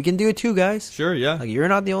 We can do it too, guys." Sure, yeah. Like, you're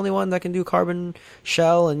not the only one that can do carbon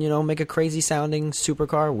shell and, you know, make a crazy sounding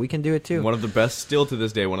supercar. We can do it too. One of the best, still to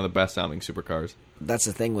this day, one of the best sounding supercars. That's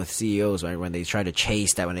the thing with CEOs, right? When they try to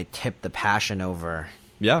chase that, when they tip the passion over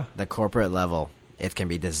Yeah. the corporate level, it can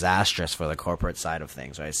be disastrous for the corporate side of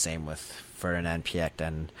things, right? Same with Ferdinand Piech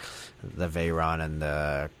and the Veyron and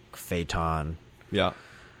the Phaeton. Yeah.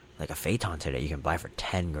 Like a Phaeton today, you can buy for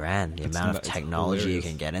 10 grand. The amount of it's technology you hilarious.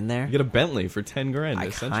 can get in there. You get a Bentley for 10 grand, I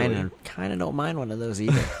essentially. kind of don't mind one of those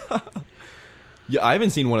either. Yeah, I haven't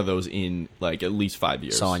seen one of those in, like, at least 5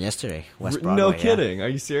 years. Saw one yesterday, West Broadway. No yeah. kidding. Are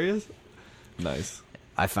you serious? Nice.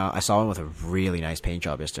 I saw one with a really nice paint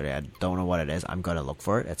job yesterday. I don't know what it is. I'm gonna look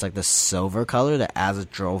for it. It's like the silver color that, as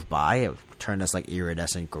it drove by, it turned this like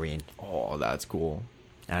iridescent green. Oh, that's cool.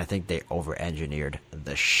 And I think they over-engineered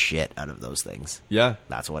the shit out of those things. Yeah.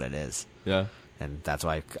 That's what it is. Yeah. And that's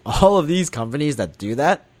why all of these companies that do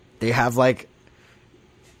that, they have like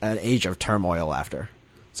an age of turmoil after.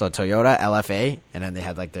 So Toyota, LFA, and then they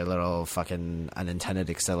had like their little fucking unintended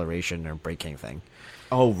acceleration or braking thing.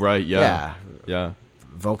 Oh, right. Yeah. Yeah.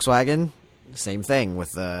 Volkswagen, same thing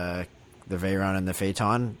with the Veyron and the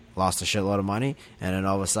Phaeton, lost a shitload of money, and then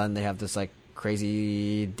all of a sudden they have this like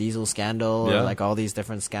crazy diesel scandal Yeah. or like all these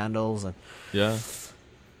different scandals. And Yeah.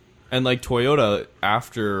 And like Toyota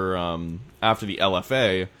after the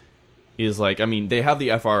LFA is like, I mean, they have the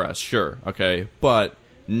FRS, sure, okay, but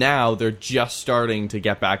now they're just starting to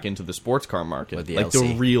get back into the sports car market, With the like the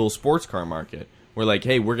LC. real sports car market. We're like,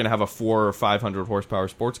 hey, we're gonna have a 400 or 500 horsepower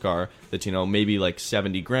sports car that's, you know, maybe like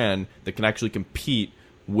 70 grand that can actually compete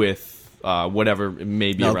with whatever it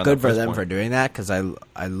may be no, around. good that for price them point. for doing that, because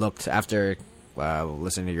I looked after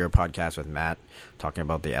listening to your podcast with Matt talking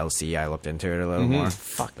about the LC. I looked into it a little more.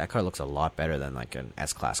 Fuck, that car looks a lot better than like an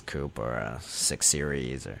S-Class Coupe or a 6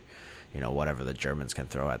 Series or, you know, whatever the Germans can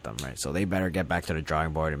throw at them, right? So they better get back to the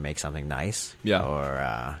drawing board and make something nice. Yeah.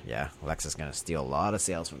 Or, Lexus is going to steal a lot of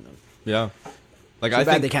sales from them. Yeah. Like Too I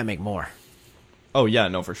bad think they can't make more. Oh yeah,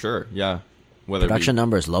 no, for sure. Yeah. Whether Production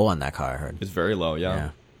number is low on that car, I heard. it's very low,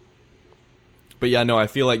 Yeah. But yeah, no, I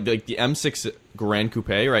feel like the M6 Grand Coupe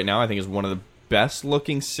right now, I think is one of the best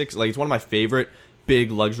looking like it's one of my favorite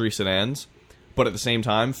big luxury sedans. But at the same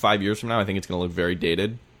time, 5 years from now, I think it's going to look very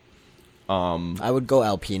dated. I would go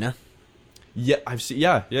Alpina. Yeah, I've seen.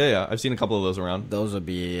 Yeah. I've seen a couple of those around. Those would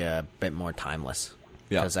be a bit more timeless.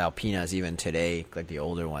 Yeah. Because Alpinas, even today, like the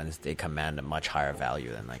older ones, they command a much higher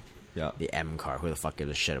value than like Yeah. the M car. Who the fuck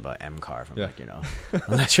gives a shit about M car? From Yeah. like, you know,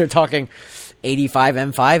 unless you're talking 85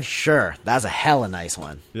 M5, sure, that's a hella nice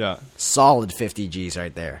one. Yeah. Solid 50 Gs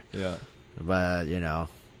right there. Yeah. But you know,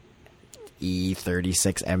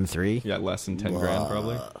 E36 M3. Yeah, less than 10 grand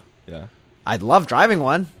probably. Yeah. I'd love driving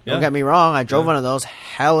one. Yeah. Don't get me wrong. I drove one of those.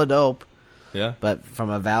 Hella dope. Yeah. But from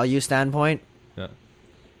a value standpoint, Yeah.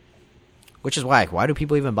 which is why do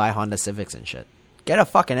people even buy Honda Civics and shit? Get a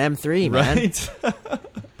fucking M3, man.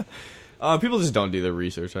 Right? People just don't do their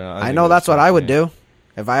research. I think know that's what I would fascinating.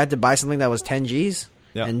 do. If I had to buy something that was 10 G's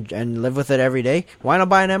Yeah. and live with it every day, why not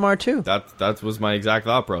buy an MR2? That was my exact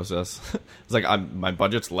thought process. It's like my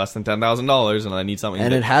budget's less than $10,000 and I need something.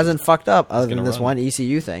 And that it hasn't fucked up other than gonna this run. one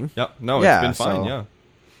ECU thing. Yeah, no, Yeah, it's been fine. so- Yeah,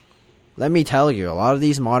 Let me tell you, a lot of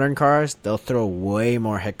these modern cars, they'll throw way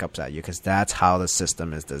more hiccups at you because that's how the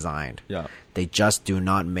system is designed. yeah, They just do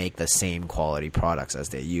not make the same quality products as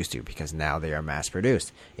they used to because now they are mass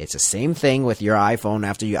produced. It's the same thing with your iPhone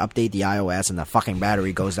after you update the iOS and the fucking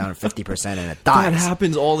battery goes down 50% and it dies. that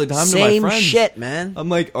happens all the time Same to my friends. shit, man. I'm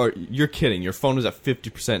like, oh, you're kidding? Your phone was at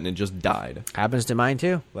 50% and it just died. Happens to mine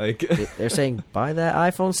too. Like, They're saying, buy that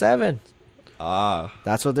iPhone 7.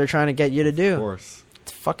 That's what they're trying to get you to of do. course.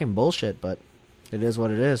 It's fucking bullshit, but it is what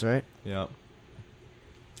it is, right? Yeah.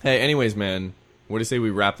 Hey, anyways, man, what do you say we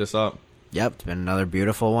wrap this up? Yep, it's been another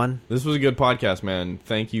beautiful one. This was a good podcast, man.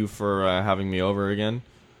 Thank you for having me over again,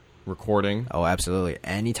 recording. Oh, absolutely.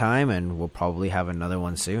 Anytime, and we'll probably have another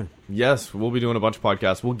one soon. Yes, we'll be doing a bunch of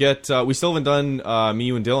podcasts. We'll get. We still haven't done me,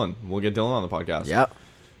 you, and Dylan. We'll get Dylan on the podcast. Yep.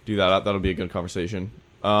 Do that up. That'll be a good conversation.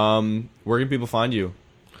 Where can people find you?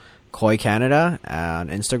 Koi Canada on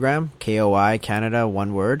Instagram, KOI Canada,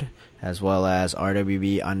 one word, as well as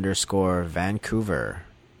RWB_Vancouver.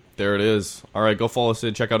 There it is. All right, go follow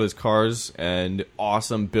Sid. Check out his cars and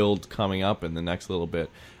awesome build coming up in the next little bit.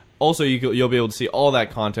 Also, you'll be able to see all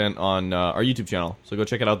that content on our YouTube channel. So go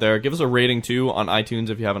check it out there. Give us a rating too on iTunes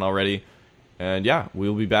if you haven't already. And yeah,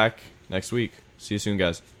 we'll be back next week. See you soon,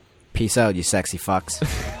 guys. Peace out, you sexy fucks.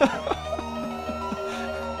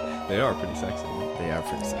 They are pretty sexy. They are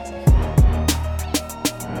pretty sexy.